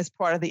 as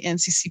part of the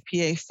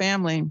NCCPA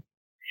family.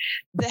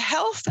 The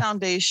Health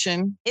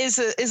Foundation is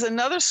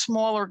another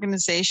small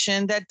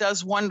organization that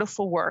does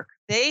wonderful work.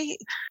 They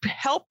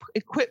help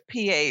equip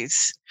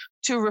PAs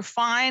to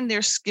refine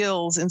their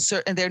skills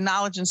and their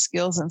knowledge and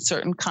skills in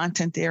certain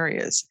content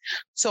areas.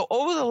 So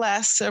over the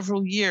last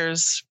several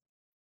years,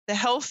 the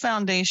Health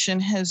Foundation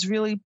has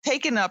really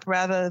taken up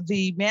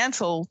the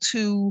mantle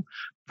to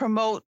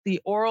promote the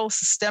oral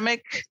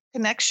systemic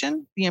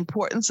connection, the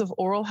importance of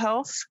oral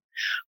health.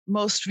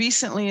 Most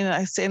recently, and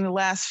I say in the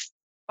last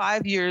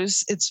 5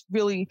 years, it's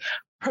really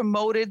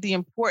promoted the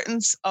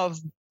importance of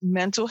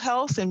mental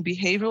health and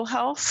behavioral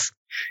health,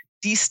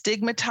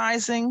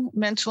 destigmatizing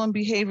mental and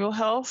behavioral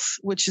health,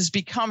 which has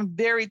become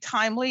very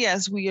timely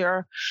as we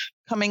are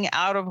coming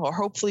out of, or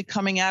hopefully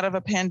coming out of,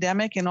 a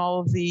pandemic and all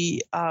of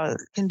the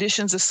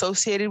conditions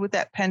associated with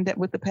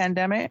the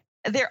pandemic.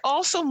 They're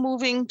also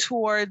moving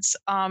towards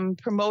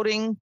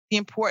promoting the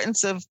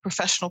importance of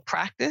professional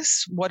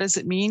practice. What does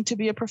it mean to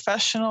be a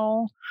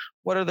professional?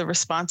 What are the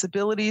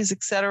responsibilities,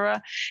 et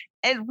cetera?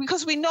 And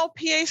because we know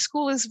PA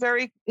school is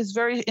very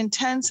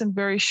intense and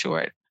very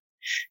short.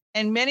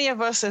 And many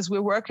of us, as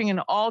we're working in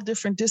all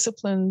different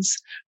disciplines,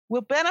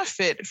 will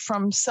benefit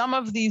from some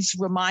of these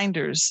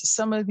reminders,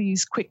 some of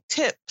these quick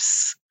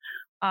tips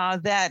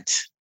that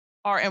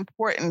are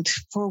important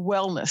for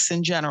wellness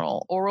in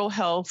general: oral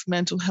health,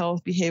 mental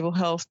health, behavioral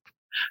health,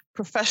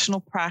 professional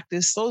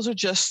practice. Those are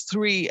just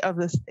 3 of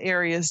the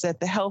areas that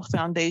the Health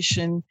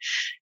Foundation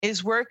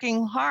is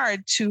working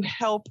hard to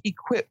help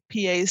equip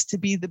PAs to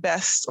be the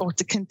best, or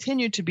to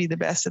continue to be the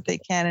best that they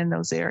can in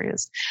those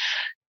areas.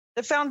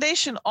 The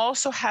foundation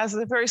also has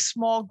a very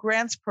small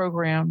grants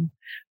program,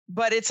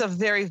 but it's a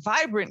very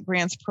vibrant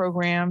grants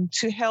program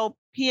to help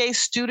PA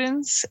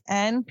students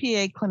and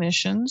PA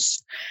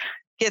clinicians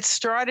get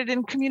started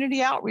in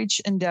community outreach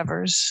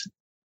endeavors.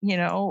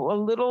 A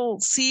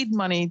little seed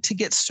money to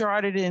get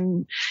started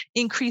in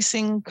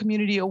increasing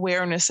community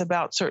awareness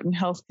about certain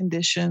health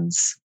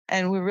conditions.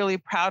 And we're really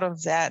proud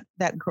of that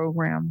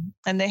program.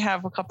 And they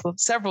have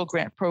several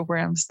grant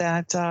programs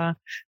that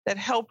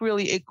help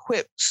really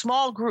equip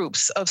small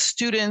groups of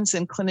students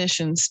and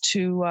clinicians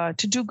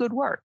to do good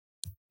work.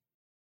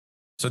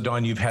 So,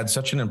 Dawn, you've had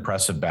such an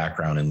impressive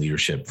background in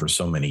leadership for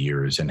so many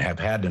years and have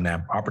had an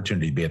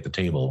opportunity to be at the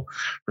table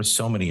for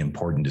so many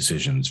important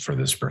decisions for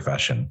this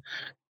profession.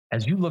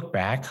 As you look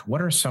back,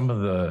 what are some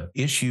of the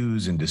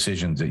issues and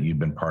decisions that you've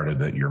been part of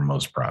that you're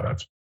most proud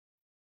of?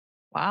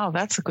 Wow,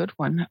 that's a good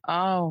one.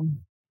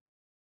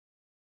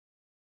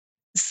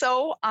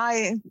 So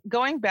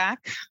going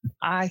back,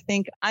 I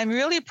think I'm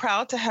really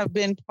proud to have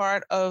been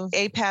part of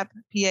APAP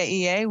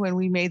PAEA when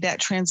we made that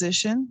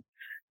transition.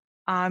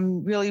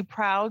 I'm really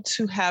proud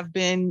to have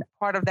been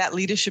part of that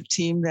leadership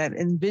team that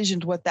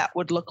envisioned what that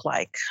would look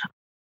like.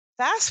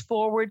 Fast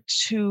forward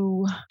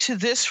to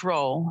this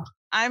role,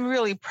 I'm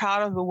really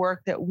proud of the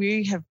work that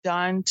we have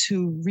done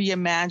to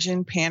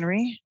reimagine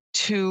PANRI,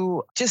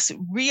 to just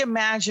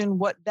reimagine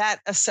what that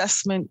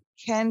assessment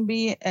can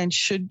be and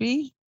should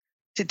be,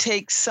 to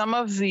take some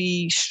of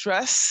the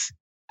stress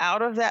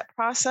out of that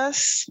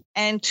process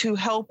and to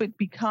help it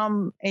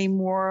become a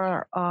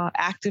more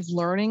active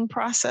learning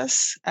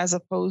process as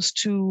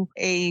opposed to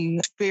a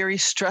very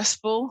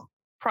stressful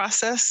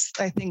process.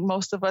 I think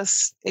most of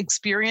us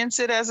experience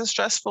it as a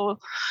stressful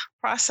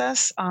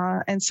process.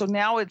 And so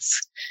now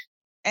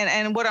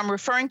and what I'm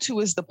referring to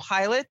is the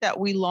pilot that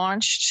we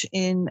launched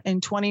in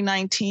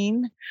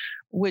 2019,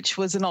 which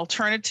was an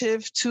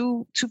alternative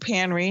to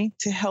PANRI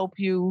to help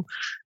you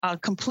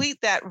complete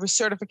that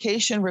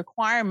recertification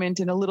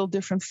requirement in a little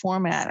different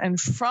format. And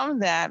from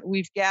that,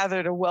 we've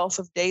gathered a wealth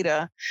of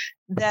data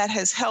that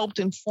has helped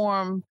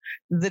inform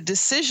the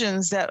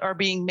decisions that are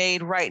being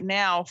made right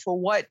now for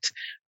what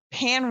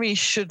PANRI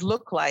should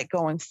look like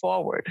going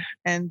forward.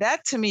 And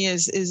that to me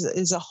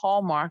is a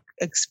hallmark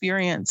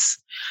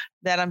experience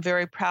that I'm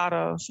very proud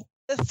of.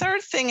 The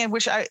third thing in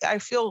which I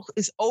feel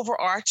is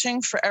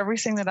overarching for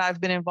everything that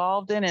I've been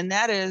involved in, and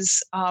that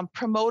is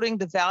promoting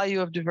the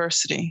value of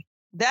diversity.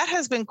 That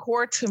has been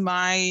core to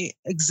my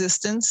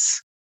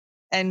existence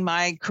and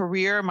my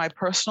career, my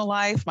personal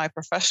life, my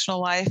professional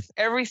life.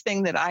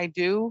 Everything that I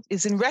do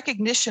is in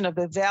recognition of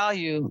the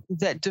value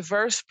that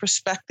diverse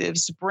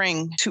perspectives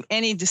bring to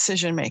any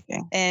decision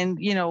making. And,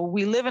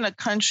 we live in a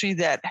country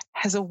that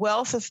has a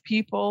wealth of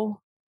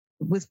people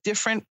with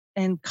different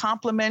and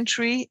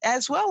complementary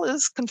as well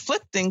as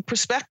conflicting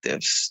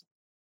perspectives.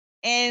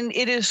 And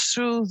it is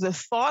through the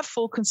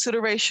thoughtful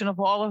consideration of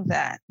all of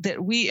that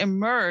we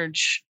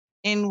emerge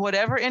in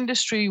whatever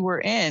industry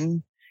we're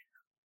in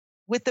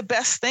with the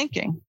best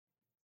thinking.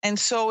 And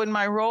so in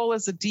my role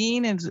as a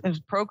dean, as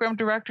program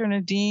director and a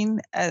dean,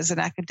 as an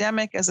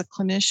academic, as a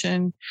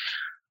clinician,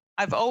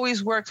 I've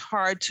always worked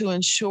hard to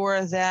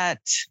ensure that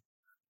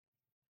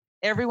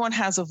everyone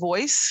has a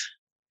voice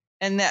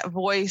and that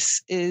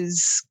voice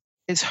is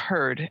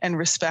heard and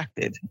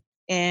respected.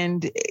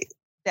 And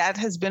that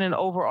has been an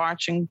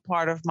overarching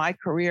part of my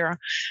career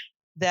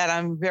that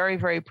I'm very,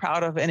 very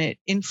proud of. And it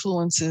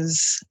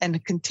influences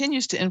and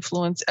continues to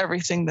influence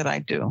everything that I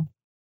do.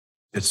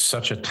 It's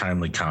such a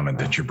timely comment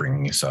that you're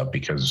bringing this up,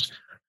 because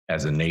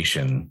as a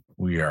nation,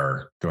 we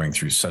are going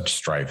through such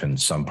strife in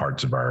some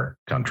parts of our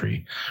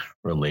country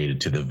related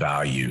to the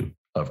value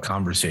of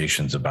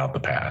conversations about the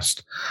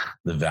past,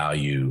 the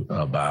value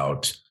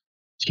about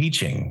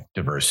teaching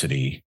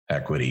diversity,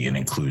 equity, and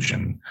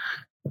inclusion.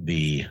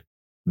 The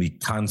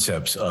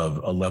concepts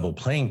of a level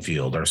playing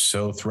field are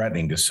so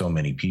threatening to so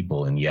many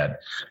people. And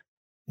yet,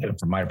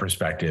 from my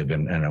perspective,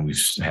 and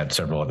we've had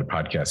several other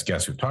podcast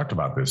guests who've talked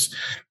about this,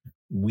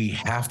 we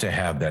have to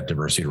have that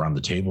diversity around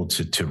the table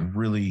to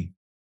really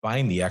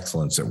find the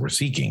excellence that we're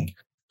seeking.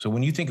 So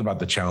when you think about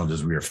the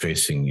challenges we are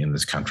facing in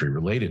this country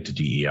related to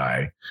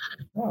DEI,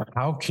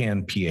 how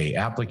can PA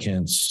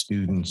applicants,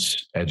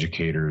 students,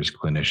 educators,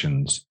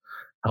 clinicians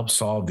help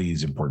solve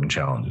these important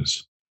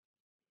challenges?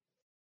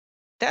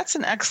 That's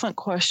an excellent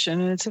question.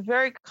 And it's a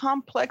very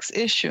complex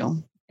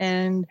issue.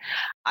 And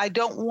I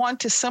don't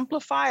want to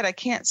simplify it. I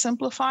can't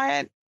simplify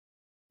it,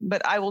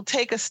 but I will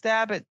take a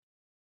stab at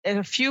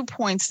a few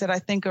points that I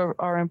think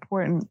are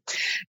important.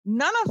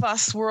 None of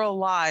us were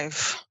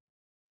alive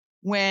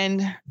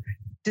when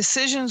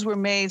decisions were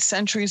made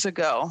centuries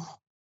ago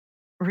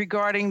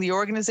regarding the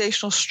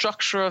organizational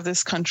structure of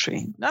this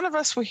country. None of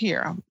us were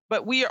here,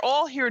 but we are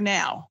all here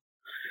now.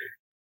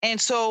 And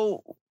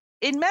so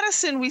in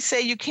medicine, we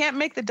say you can't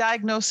make the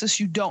diagnosis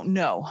you don't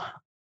know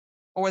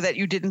or that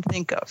you didn't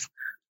think of.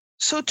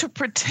 So to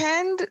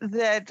pretend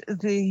that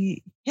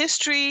the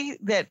history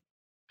that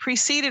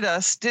preceded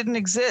us didn't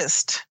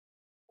exist,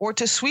 or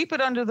to sweep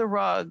it under the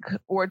rug,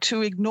 or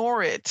to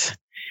ignore it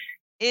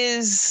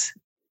is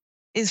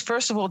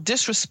first of all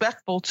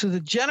disrespectful to the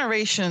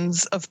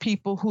generations of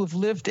people who have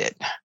lived it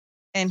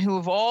and who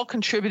have all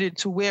contributed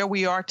to where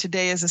we are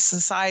today as a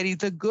society,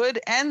 the good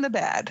and the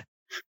bad,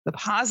 the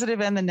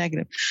positive and the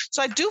negative.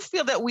 So I do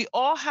feel that we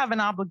all have an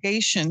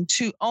obligation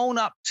to own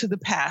up to the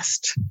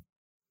past,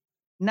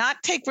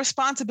 not take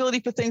responsibility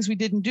for things we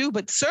didn't do,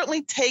 but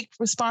certainly take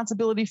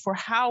responsibility for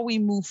how we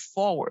move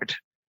forward.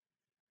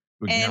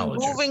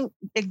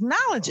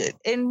 Acknowledge it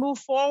and move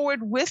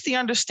forward with the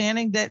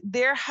understanding that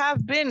there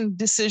have been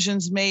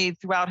decisions made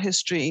throughout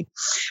history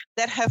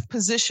that have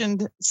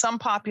positioned some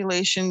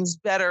populations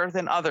better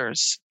than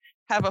others,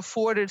 have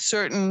afforded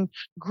certain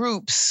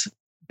groups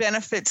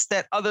benefits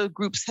that other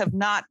groups have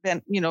not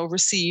been,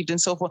 received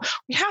and so forth.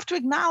 We have to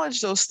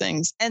acknowledge those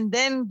things and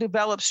then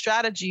develop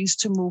strategies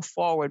to move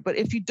forward. But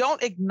if you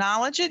don't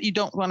acknowledge it, you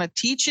don't want to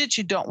teach it,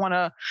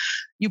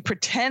 you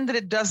pretend that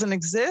it doesn't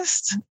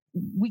exist,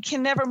 we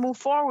can never move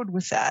forward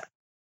with that.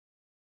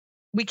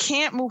 We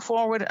can't move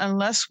forward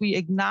unless we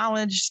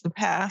acknowledge the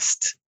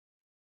past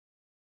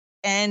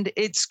and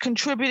its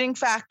contributing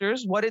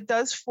factors, what it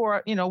does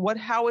for,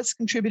 how it's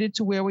contributed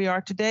to where we are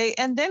today,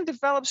 and then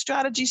develop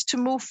strategies to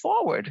move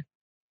forward.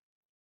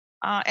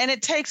 And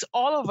it takes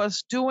all of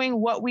us doing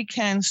what we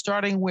can,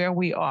 starting where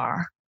we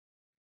are.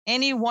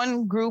 Any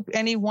one group,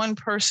 any one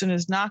person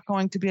is not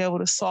going to be able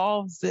to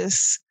solve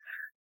this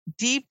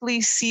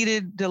deeply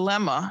seated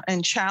dilemma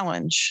and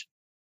challenge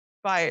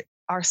by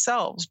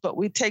ourselves, but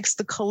it takes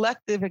the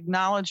collective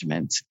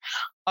acknowledgement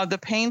of the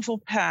painful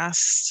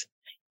past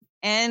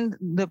and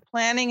the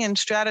planning and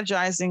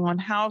strategizing on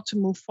how to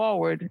move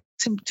forward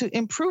to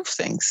improve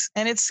things.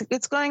 And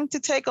it's going to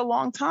take a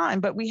long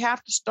time, but we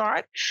have to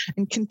start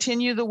and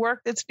continue the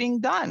work that's being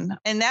done.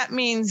 And that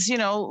means,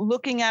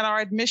 looking at our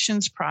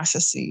admissions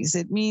processes.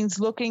 It means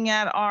looking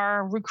at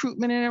our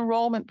recruitment and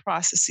enrollment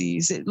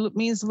processes. It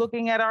means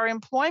looking at our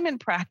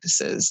employment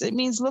practices. It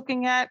means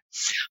looking at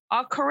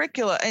our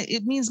curricula.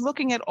 It means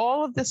looking at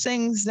all of the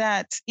things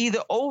that either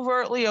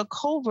overtly or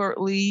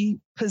covertly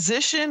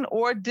position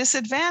or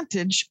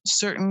disadvantage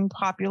certain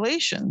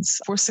populations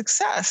for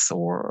success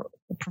or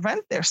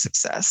prevent their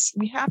success.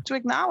 We have to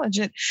acknowledge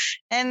it.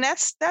 And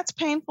that's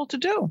painful to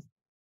do,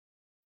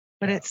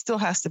 but it still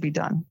has to be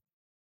done.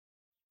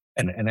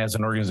 And as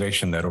an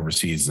organization that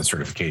oversees the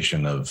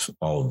certification of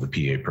all of the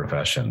PA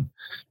profession,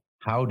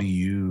 how do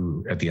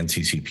you at the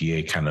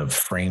NCCPA kind of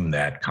frame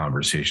that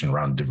conversation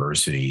around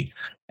diversity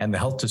and the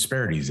health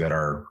disparities that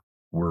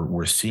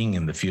we're seeing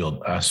in the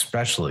field,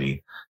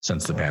 especially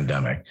since the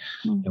pandemic?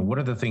 Mm-hmm. And what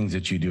are the things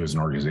that you do as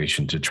an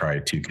organization to try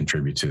to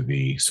contribute to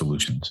the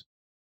solutions?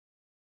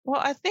 Well,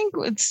 I think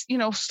it's,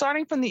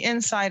 starting from the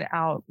inside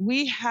out,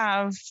 we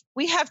have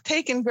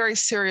taken very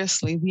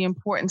seriously the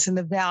importance and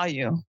the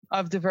value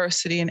of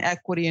diversity and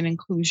equity and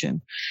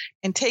inclusion,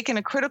 and taking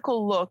a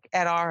critical look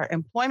at our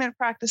employment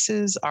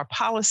practices, our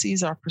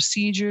policies, our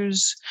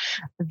procedures,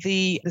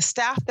 the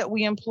staff that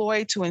we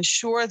employ to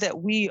ensure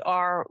that we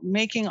are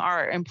making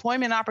our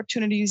employment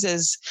opportunities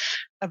as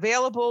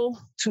available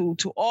to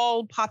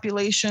all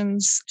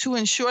populations, to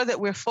ensure that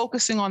we're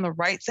focusing on the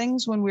right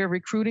things when we're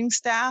recruiting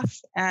staff,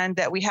 and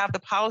that we have the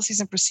policies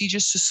and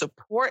procedures to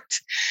support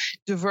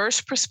diverse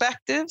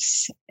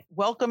perspectives,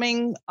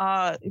 welcoming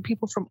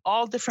people from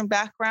all different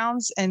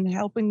backgrounds and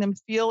helping them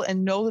feel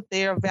and know that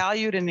they are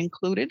valued and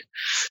included.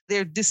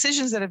 There are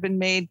decisions that have been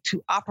made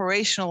to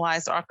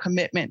operationalize our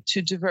commitment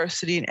to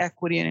diversity and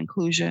equity and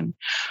inclusion.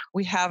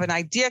 We have an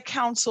idea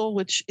council,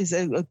 which is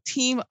a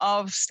team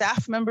of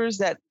staff members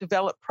that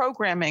develop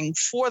programming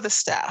for the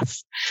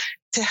staff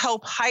to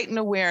help heighten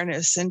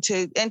awareness and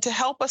to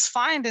help us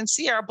find and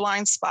see our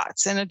blind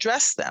spots and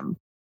address them.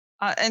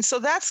 And so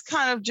that's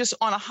kind of just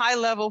on a high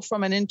level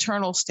from an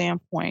internal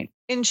standpoint,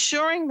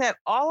 ensuring that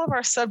all of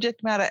our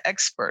subject matter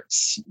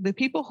experts, the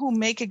people who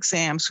make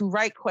exams, who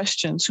write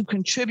questions, who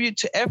contribute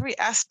to every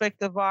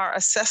aspect of our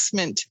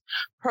assessment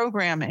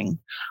programming,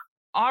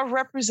 are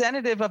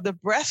representative of the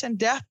breadth and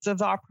depth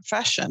of our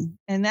profession.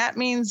 And that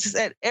means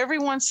that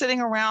everyone sitting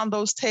around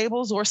those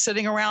tables or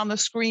sitting around the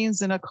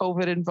screens in a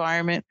COVID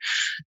environment,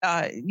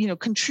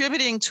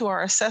 contributing to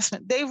our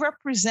assessment, they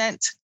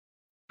represent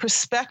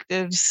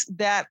perspectives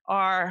that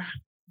are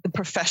the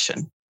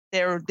profession.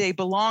 They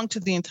belong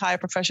to the entire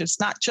profession. It's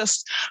not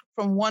just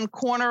from one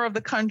corner of the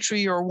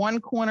country or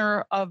one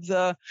corner of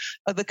the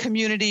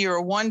community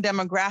or one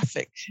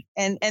demographic.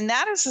 And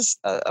that is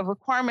a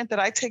requirement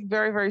that I take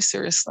very, very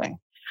seriously.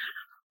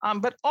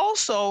 But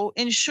also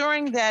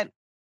ensuring that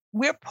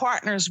we're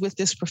partners with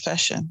this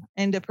profession,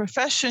 and the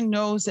profession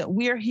knows that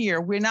we're here.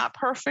 We're not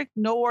perfect.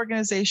 No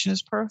organization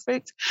is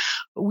perfect.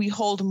 But we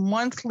hold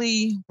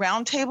monthly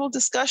roundtable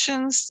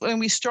discussions. And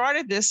we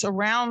started this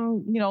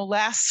around,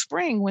 last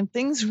spring when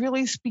things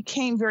really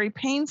became very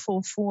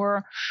painful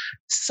for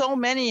so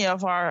many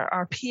of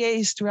our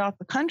PAs throughout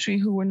the country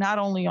who were not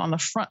only on the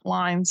front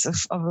lines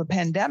of the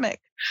pandemic,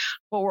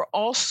 but we're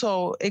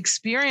also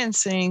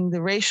experiencing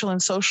the racial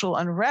and social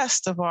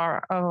unrest of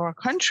our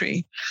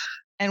country.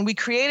 And we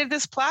created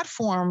this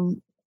platform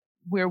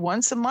where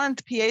once a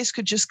month PAs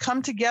could just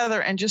come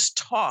together and just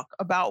talk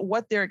about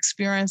what they're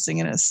experiencing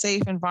in a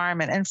safe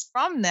environment. And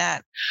from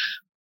that,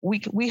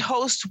 we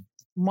host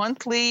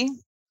monthly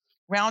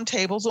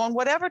roundtables on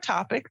whatever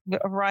topic,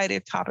 a variety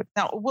of topics.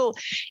 Now, will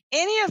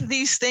any of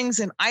these things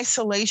in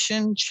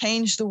isolation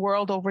change the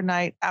world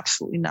overnight?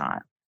 Absolutely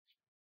not.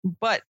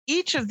 But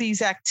each of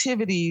these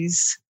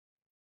activities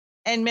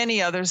and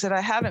many others that I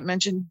haven't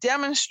mentioned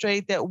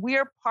demonstrate that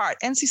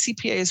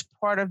NCCPA is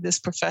part of this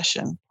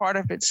profession, part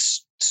of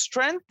its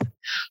strength,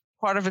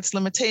 part of its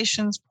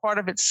limitations, part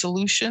of its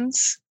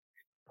solutions,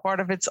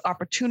 part of its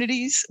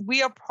opportunities.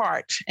 We are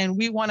part, and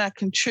we want to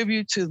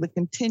contribute to the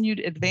continued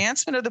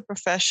advancement of the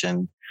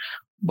profession,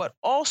 but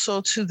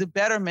also to the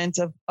betterment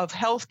of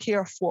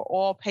healthcare for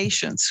all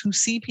patients who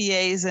see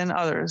PAs and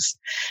others.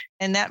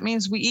 And that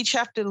means we each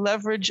have to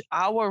leverage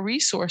our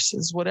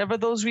resources, whatever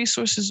those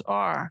resources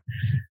are,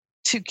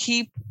 to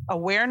keep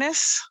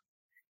awareness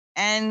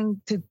and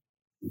to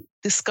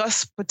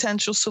discuss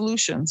potential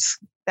solutions.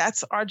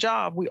 That's our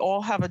job. We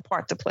all have a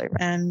part to play,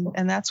 and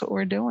that's what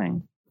we're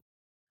doing.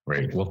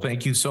 Great. Well,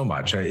 thank you so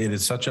much. It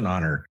is such an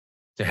honor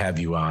to have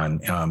you on.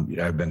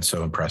 I've been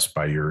so impressed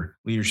by your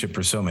leadership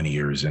for so many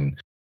years, and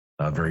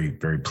very,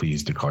 very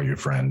pleased to call you a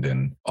friend.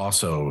 And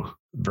also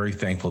very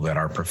thankful that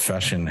our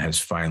profession has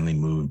finally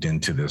moved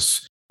into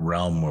this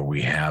realm where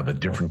we have a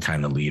different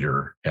kind of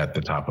leader at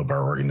the top of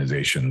our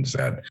organizations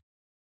that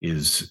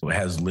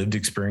has lived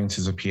experience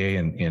as a PA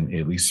in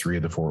at least 3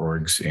 of the 4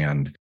 orgs,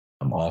 and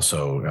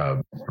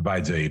also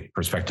provides a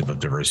perspective of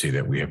diversity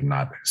that we have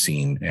not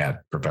seen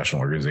at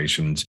professional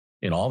organizations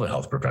in all the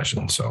health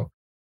professions. So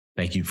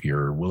thank you for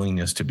your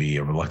willingness to be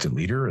a reluctant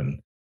leader, and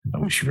I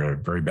wish you the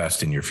very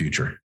best in your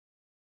future.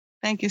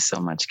 Thank you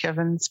so much,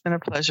 Kevin. It's been a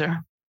pleasure.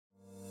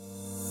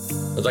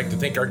 I'd like to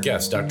thank our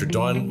guest, Dr.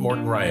 Dawn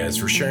Morton-Rias,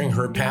 for sharing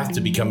her path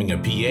to becoming a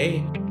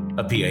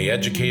PA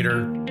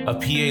educator, a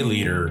PA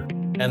leader,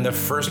 and the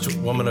first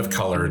woman of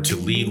color to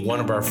lead one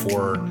of our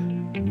 4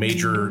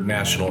 major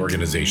national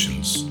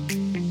organizations.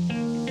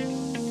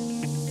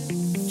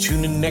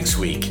 Tune in next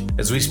week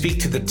as we speak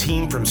to the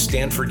team from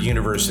Stanford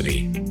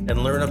University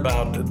and learn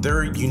about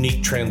their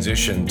unique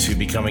transition to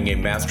becoming a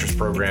master's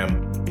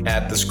program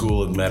at the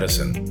School of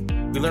Medicine.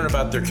 We learn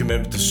about their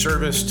commitment to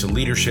service, to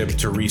leadership,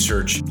 to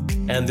research,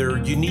 and their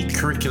unique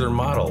curricular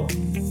model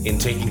in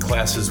taking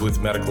classes with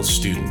medical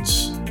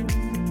students.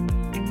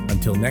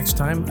 Until next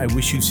time, I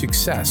wish you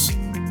success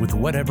with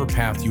whatever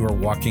path you are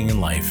walking in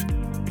life,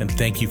 and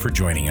thank you for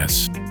joining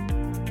us.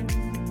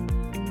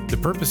 The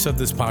purpose of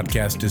this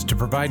podcast is to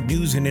provide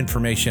news and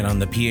information on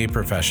the PA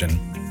profession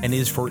and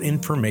is for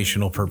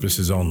informational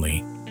purposes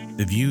only.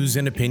 The views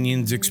and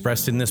opinions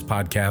expressed in this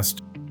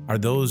podcast are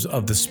those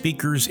of the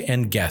speakers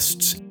and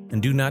guests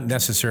and do not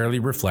necessarily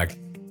reflect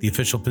the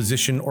official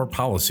position or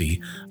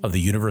policy of the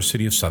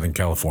University of Southern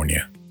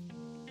California.